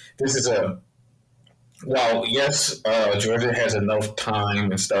this is a well, yes, Georgia has enough time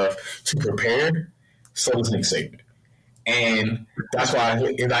and stuff to prepare. So does Nick Saban, and that's why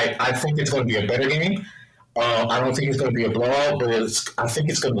I think it's going to be a better game. I don't think it's going to be a blowout, but I think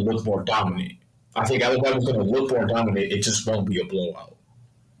it's going to look more dominant. I think Alabama's going to look more dominant. It just won't be a blowout.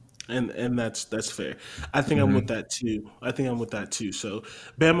 And that's fair. I think I'm with that too. So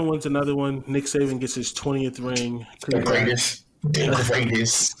Bama wins another one. Nick Saban gets his 20th ring. The greatest. Him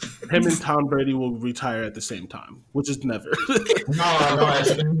and Tom Brady will retire at the same time, which is never. No.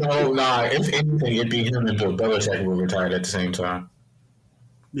 If anything, it'd be him and Bill Belichick will retire at the same time.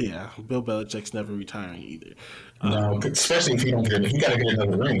 Yeah, Bill Belichick's never retiring either. No, especially if he don't get he got to get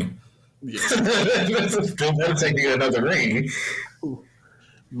another ring. Yeah. Bill Belichick to get another ring.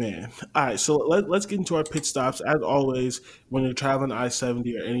 Man. All right, so let's get into our pit stops. As always, when you're traveling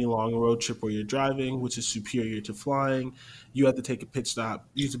I-70 or any long road trip where you're driving, which is superior to flying, you have to take a pit stop,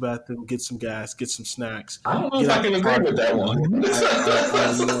 use the bathroom, get some gas, get some snacks. I don't know if I can agree with that one.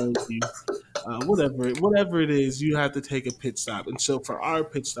 Whatever it is, you have to take a pit stop. And so for our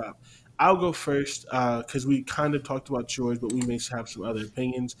pit stop, I'll go first because we kind of talked about yours, but we may have some other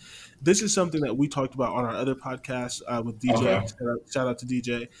opinions. This is something that we talked about on our other podcast with DJ. Okay. Shout out to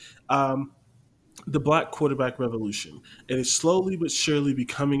DJ. The black quarterback revolution. It is slowly but surely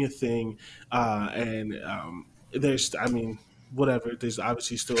becoming a thing. There's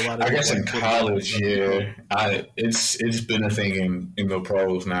obviously still a lot of. I guess in college, yeah, it's been a thing in the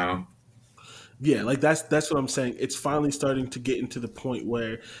pros now. Yeah, like that's what I'm saying. It's finally starting to get into the point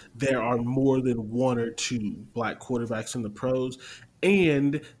where there are more than one or two black quarterbacks in the pros,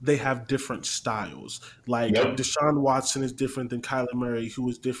 and they have different styles. Like Yep. Deshaun Watson is different than Kyler Murray, who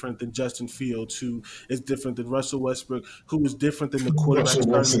is different than Justin Fields, who is different than Russell Westbrook, who is different than the quarterback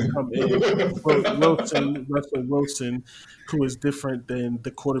starting to come in. Russell Wilson, who is different than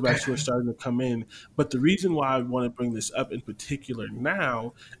the quarterbacks who are starting to come in. But the reason why I want to bring this up in particular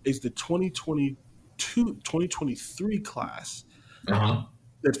now is the 2023 class. Uh-huh.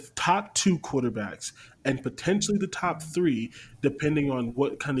 The top two quarterbacks and potentially the top three, depending on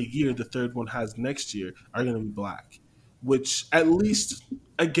what kind of year the third one has next year, are going to be black. Which, at least,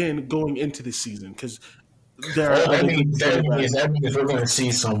 again, going into the season, because there are that means we're going to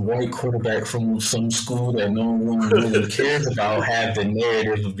see some white quarterback from some school that no one really cares about have the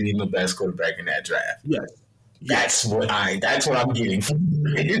narrative of being the best quarterback in that draft. Yes. That's what I'm getting from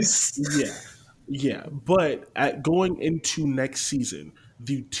this. Yeah. But going into next season,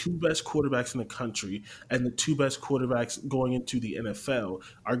 the two best quarterbacks in the country and the two best quarterbacks going into the NFL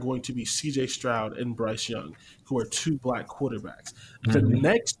are going to be CJ Stroud and Bryce Young, who are two black quarterbacks. Mm-hmm. The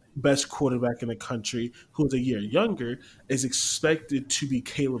next best quarterback in the country, who is a year younger, is expected to be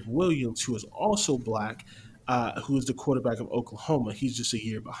Caleb Williams, who is also black, who is the quarterback of Oklahoma. He's just a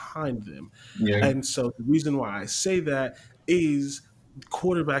year behind them. Yeah. And so the reason why I say that is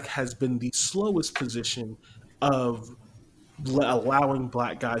quarterback has been the slowest position of allowing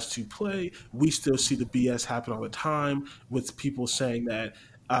black guys to play. We still see the BS happen all the time with people saying that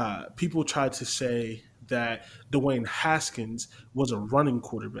people tried to say that Dwayne Haskins was a running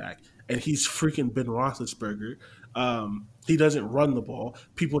quarterback, and he's freaking Ben Roethlisberger. He doesn't run the ball.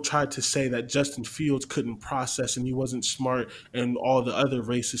 People tried to say that Justin Fields couldn't process and he wasn't smart and all the other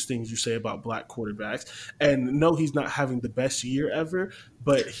racist things you say about black quarterbacks. And no, he's not having the best year ever,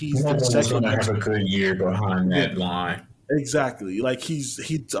 but he's the second. Going to have a good year behind that line. Exactly. Like he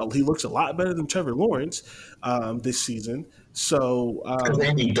looks a lot better than Trevor Lawrence this season. So because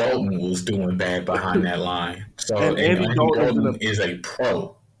Andy Dalton was doing bad behind that line. So and Andy Dalton is a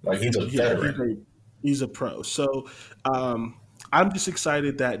pro. Like he's a veteran. He's a pro. So I'm just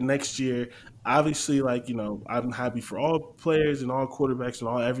excited that next year, obviously, like, you know, I'm happy for all players and all quarterbacks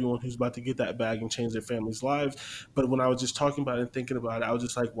and everyone who's about to get that bag and change their families' lives. But when I was just talking about it and thinking about it, I was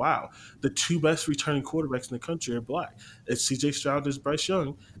just like, wow, the two best returning quarterbacks in the country are black. It's C.J. Stroud and Bryce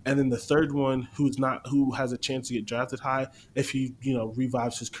Young. And then the third one who has a chance to get drafted high if he, you know,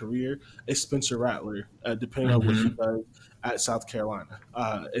 revives his career is Spencer Rattler, depending on what he does at South Carolina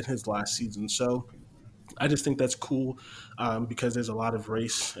in his last season. So I just think that's cool because there's a lot of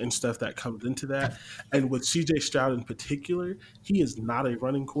race and stuff that comes into that. And with C.J. Stroud in particular, he is not a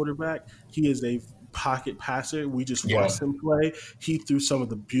running quarterback. He is a pocket passer. We just watched him play. He threw some of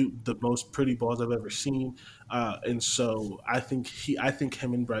the most pretty balls I've ever seen. And so I think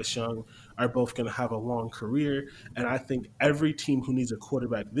him and Bryce Young are both going to have a long career. And I think every team who needs a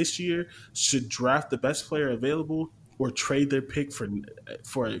quarterback this year should draft the best player available or trade their pick for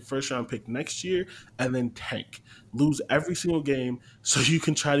a first-round pick next year and then tank. Lose every single game so you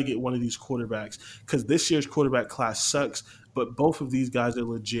can try to get one of these quarterbacks because this year's quarterback class sucks, but both of these guys are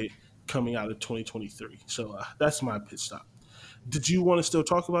legit coming out of 2023. So that's my pit stop. Did you want to still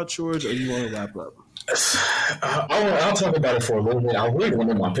talk about yours or you want to wrap up? I'll talk about it for a little bit. I really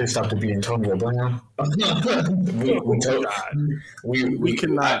wanted my pit stop to be Antonio Brown. we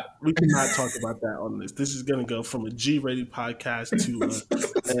cannot talk about that on this. This is going to go from a G-rated podcast to.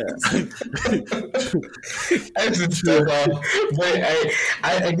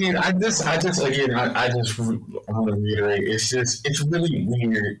 I want to reiterate. It's really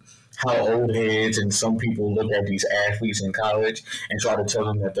weird how old heads and some people look at these athletes in college and try to tell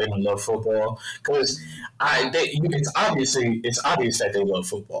them that they don't love football because it's obvious that they love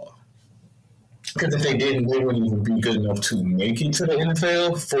football. Because if they didn't, they wouldn't even be good enough to make it to the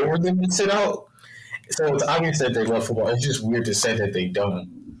NFL for them to sit out. So it's obvious that they love football. It's just weird to say that they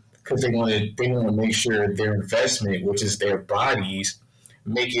don't because they want to make sure their investment, which is their bodies,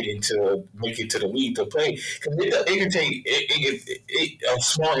 make it to the league to play. Because it can take a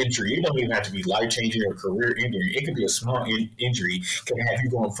small injury. It don't even have to be life changing or career injury. It could be a small injury can have you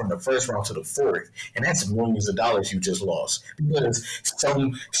going from the first round to the fourth, and that's millions of dollars you just lost because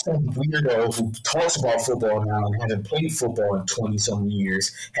some weirdo who talks about football now and hasn't played football in 20-some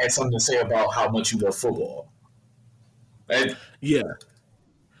years had something to say about how much you love football. Yeah,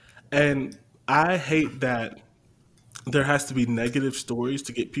 and I hate that. There has to be negative stories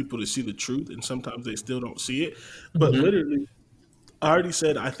to get people to see the truth, and sometimes they still don't see it. But literally, I already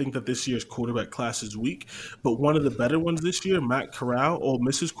said I think that this year's quarterback class is weak, but one of the better ones this year, Matt Corral, Ole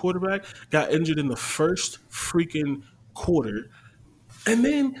Miss's quarterback, got injured in the first freaking quarter. And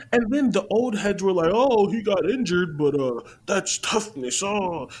then the old heads were like, oh, he got injured, but that's toughness.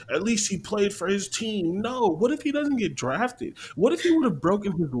 Oh, at least he played for his team. No, what if he doesn't get drafted? What if he would have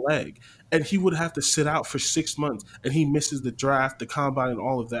broken his leg and he would have to sit out for 6 months and he misses the draft, the combine, and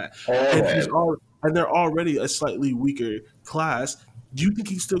all of that? And they're already a slightly weaker class. Do you think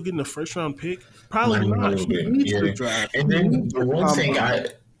he's still getting a first-round pick? Probably not. He needs the draft. And then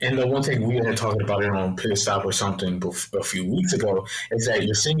the one thing we had talked about it on Pit Stop or something a few weeks ago is that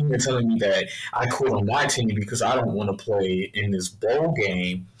you're sitting here telling me that I quit on my team because I don't want to play in this bowl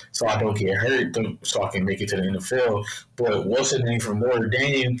game so I don't get hurt so I can make it to the NFL. But what's the name from Notre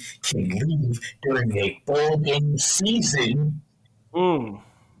Dame can leave during a bowl game season to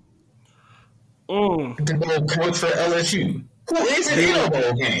go coach for LSU? Who isn't in a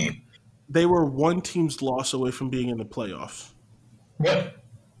bowl game? They were one team's loss away from being in the playoffs. Yep.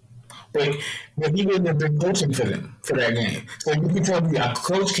 But he wouldn't have been coaching for them for that game. So you can tell me a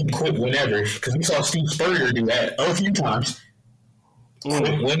coach can quit whenever, because we saw Steve Spurrier do that a few times.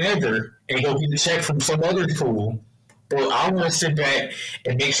 Quit whenever and go get a check from some other school. But I want to sit back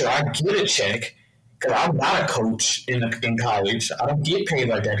and make sure I get a check, because I'm not a coach in college. I don't get paid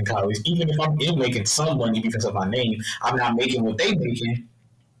like that in college. Even if I'm making some money because of my name, I'm not making what they making.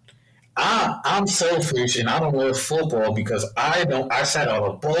 I'm selfish and I don't love football because I sat out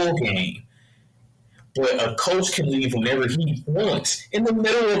a bowl game. But a coach can leave whenever he wants in the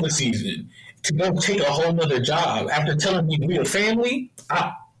middle of the season to go take a whole nother job after telling me we a family.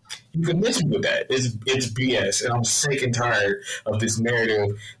 You can miss me with that. It's BS, and I'm sick and tired of this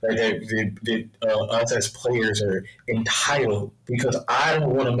narrative that us as players are entitled because I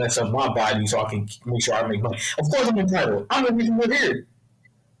don't want to mess up my body so I can make sure I make money. Of course, I'm entitled. I'm the reason we're here.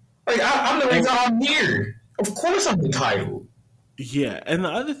 I'm the reason I'm here. Of course, I'm entitled. Yeah, and the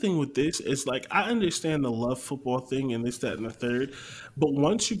other thing with this is like I understand the love football thing and this, that, and the third, but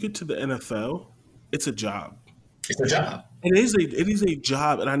once you get to the NFL, it's a job. It's a job. It is a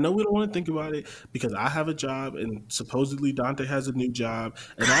job, and I know we don't want to think about it because I have a job, and supposedly Dante has a new job,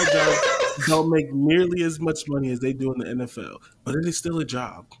 and our jobs don't make nearly as much money as they do in the NFL, but it is still a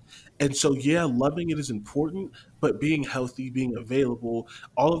job. And so, yeah, loving it is important, but being healthy, being available,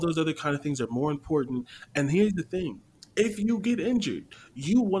 all of those other kind of things are more important. And here's the thing. If you get injured,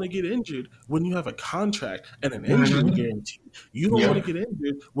 you want to get injured when you have a contract and an injury Mm-hmm. guarantee. You don't want Yep. to get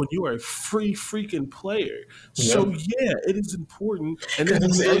injured when you are a free freaking player. So Yep. yeah, it is important, and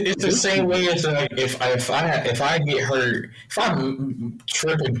Because it is it's the same way as like if I get hurt, if I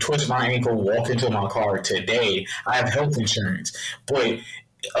trip and twist my ankle, walk into my car today, I have health insurance. But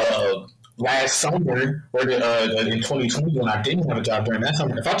last summer or in 2020 when I didn't have a job during that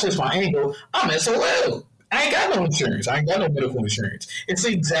summer, if I twist my ankle, I'm SOL. I ain't got no insurance. I ain't got no medical insurance. It's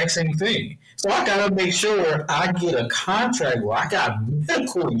the exact same thing. So I gotta make sure I get a contract where I got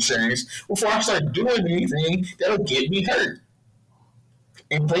medical insurance before I start doing anything that'll get me hurt.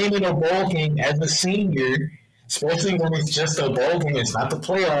 And playing in a bowl game as a senior, especially when it's just a bowl game, it's not the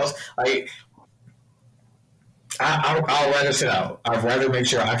playoffs. Like I'll rather sit out. I'd rather make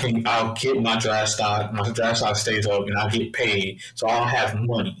sure I'll get my draft stock. My draft stock stays up, and I'll get paid, so I'll have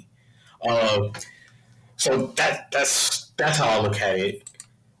money. Uh, so that's how I look at it.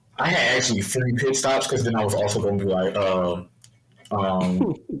 I had actually 3 pit stops because then I was also going to be like,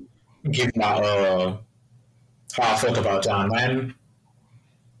 um, give my how I felt about John Madden.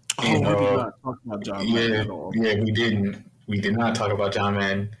 Oh, And we did not talk about John Madden yeah, at all. yeah, we didn't. We did not talk about John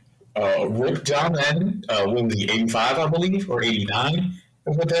Madden. Rip John Madden. What was he? 85, I believe, or 89?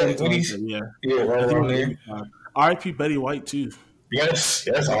 What that? Something What like he's that, yeah. yeah, I right think it around was there. 85. R.I.P. Betty White too. Yes,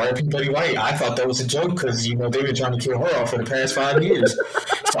 yes. R.I.P. Buddy White. I thought that was a joke because they've been trying to kill her off for the past 5 years.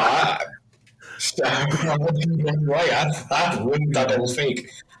 So Buddy White. I really thought that was fake.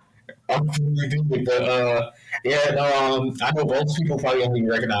 I'm really thinking, but yeah, no, I know most people probably only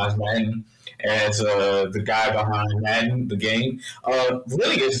recognize Madden as the guy behind Madden, the game.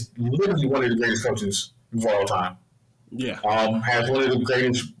 Really is literally one of the greatest coaches of all time. Yeah. Has one of the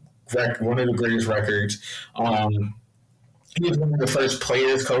greatest records. He was one of the first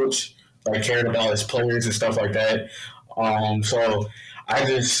players coach, like cared about his players and stuff like that. So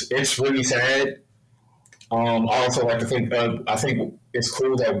it's really sad. I also like to think, I think it's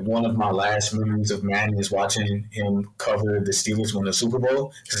cool that one of my last memories of Madden is watching him cover the Steelers win the Super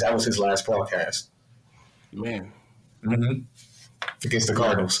Bowl because that was his last broadcast. Man. Mm-hmm. Against the Yeah.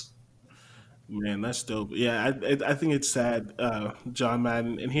 Cardinals. Man, that's dope. Yeah, I think it's sad, John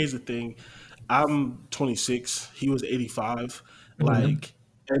Madden. And here's the thing: I'm 26. He was 85. Mm-hmm. Like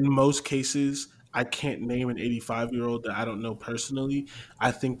in most cases, I can't name an 85-year-old that I don't know personally.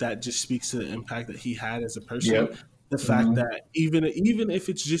 I think that just speaks to the impact that he had as a person. Yep. The fact Mm-hmm. that even if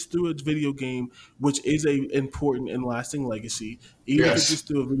it's just through a video game, which is a important and lasting legacy, even if it's Yes. just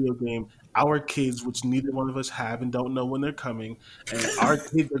through a video game, our kids, which neither one of us have and don't know when they're coming, and our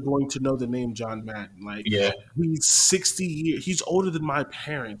kids are going to know the name John Madden. Like Yeah. he's 60 years. He's older than my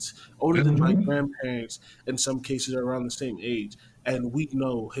parents, older than my Mm-hmm. grandparents. In some cases, are around the same age, and we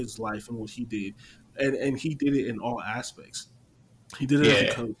know his life and what he did, and he did it in all aspects. He did it as a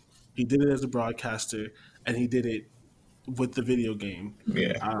Yeah. coach. He did it as a broadcaster, and he did it with the video game.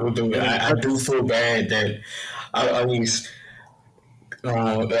 Yeah. We'll do it. And I do feel bad that I mean,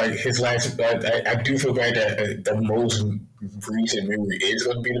 like his last, I do feel bad that the most recent memory is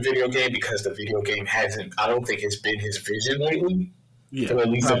going to be the video game because the video game hasn't. I don't think it's been his vision lately. yeah, For at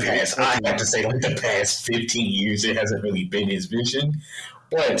least the probably past, I have to say, like the past 15 years, it hasn't really been his vision.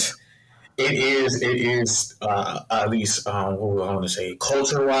 But it is at least what do I want to say,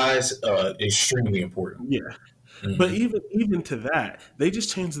 culture wise, extremely important. yeah. But Mm-hmm. even to that, they just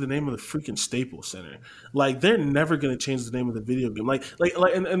changed the name of the freaking Staples Center. Like they're never gonna change the name of the video game.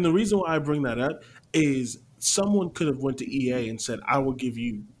 And the reason why I bring that up is someone could have went to EA and said, I will give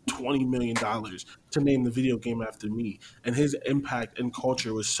you $20 million to name the video game after me. And his impact and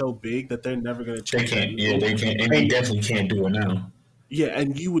culture was so big that they're never gonna They change that can't, yeah, name. they can't, and they And definitely can't do it now. Yeah,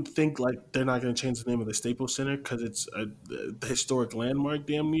 and you would think like they're not going to change the name of the Staples Center because it's the historic landmark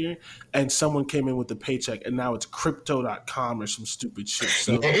damn near. And someone came in with the paycheck, and now it's Crypto.com or some stupid shit.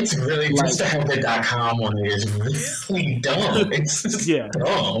 So yeah, it's really like, just to have the .com on it is really dumb. It's just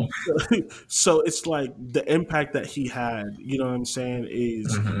dumb. So it's like the impact that he had, you know what I'm saying,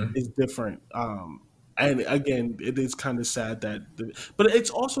 is different. And again, it is kind of sad that, but it's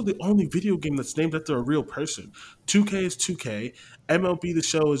also the only video game that's named after a real person. 2K is 2K. MLB The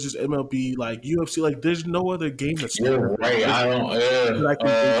Show is just MLB. Like UFC, like there's no other game that's. You're right. I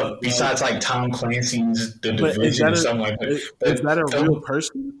don't. Besides, like Tom Clancy's The Division or something like that. Is that a real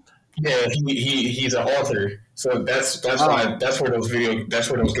person? Yeah, he's an author, so that's why that's where those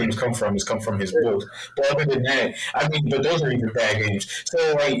games come from. Is come from his books. But other than that, I mean, but those are even bad games.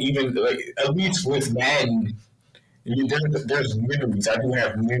 So like even like at least with Madden, there's memories. I do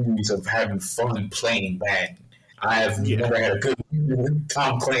have memories of having fun playing Madden. I have never had a good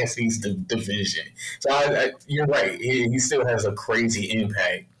Tom Clancy's Division. So you're right. He still has a crazy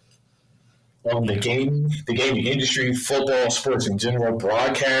impact on the gaming industry, football, sports in general,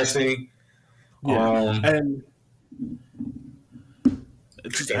 broadcasting. And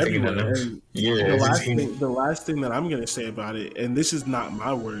it's just everywhere. The last thing that I'm going to say about it, and this is not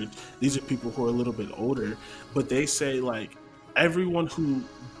my words, these are people who are a little bit older, but they say like everyone who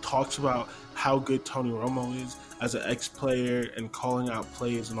talks about how good Tony Romo is as an ex-player and calling out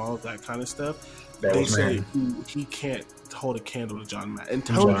plays and all of that kind of stuff, they say he can't hold a candle to John Madden.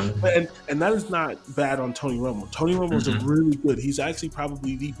 And that is not bad on Tony Romo. Tony Romo is really good. He's actually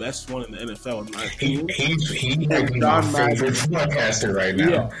probably the best one in the NFL in my opinion. He's my favorite broadcaster right now.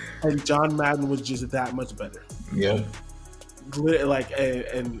 Yeah, and John Madden was just that much better. Yep. Like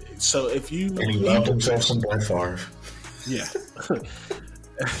and so if you and he loved himself some Brett Favre. Yeah.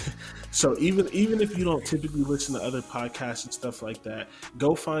 So even if you don't typically listen to other podcasts and stuff like that,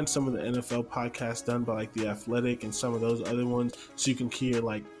 go find some of the NFL podcasts done by like The Athletic and some of those other ones, so you can hear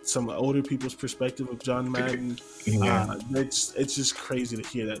like some of the older people's perspective of John Madden. Yeah. It's just crazy to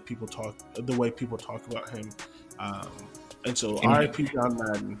hear that the way people talk about him. And so R.I.P. John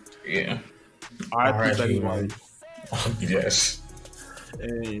Madden. Yeah. R.I.P. Betty White. Yes.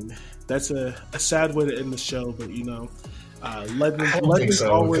 And that's a sad way to end the show, but you know. Legends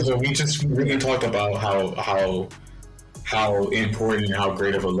always. Because we just really talked about how important and how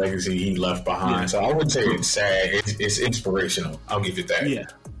great of a legacy he left behind. Yeah. So I wouldn't say it's sad. It's inspirational. I'll give it that. Yeah.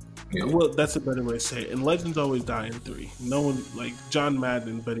 Well, that's a better way to say it. And legends always die in three. No one like John Madden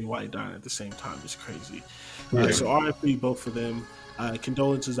and Betty White dying at the same time is crazy. So RIP both for them.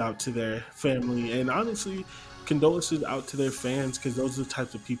 Condolences out to their family, and honestly, condolences out to their fans, because those are the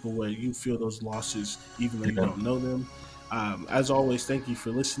types of people where you feel those losses even though you don't know them. As always, thank you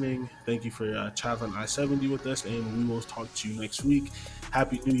for listening. Thank you for traveling I-70 with us, and we will talk to you next week.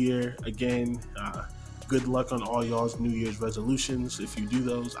 Happy New Year again. Good luck on all y'all's New Year's resolutions. If you do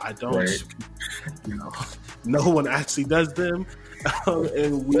those, I don't. Right. You know, no one actually does them.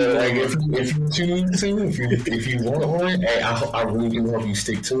 And we if you tune to, if you want one, I really do hope you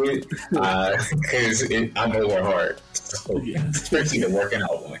stick to it, because I know they're hard. So, especially the working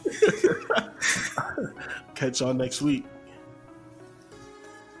out one. Catch y'all next week.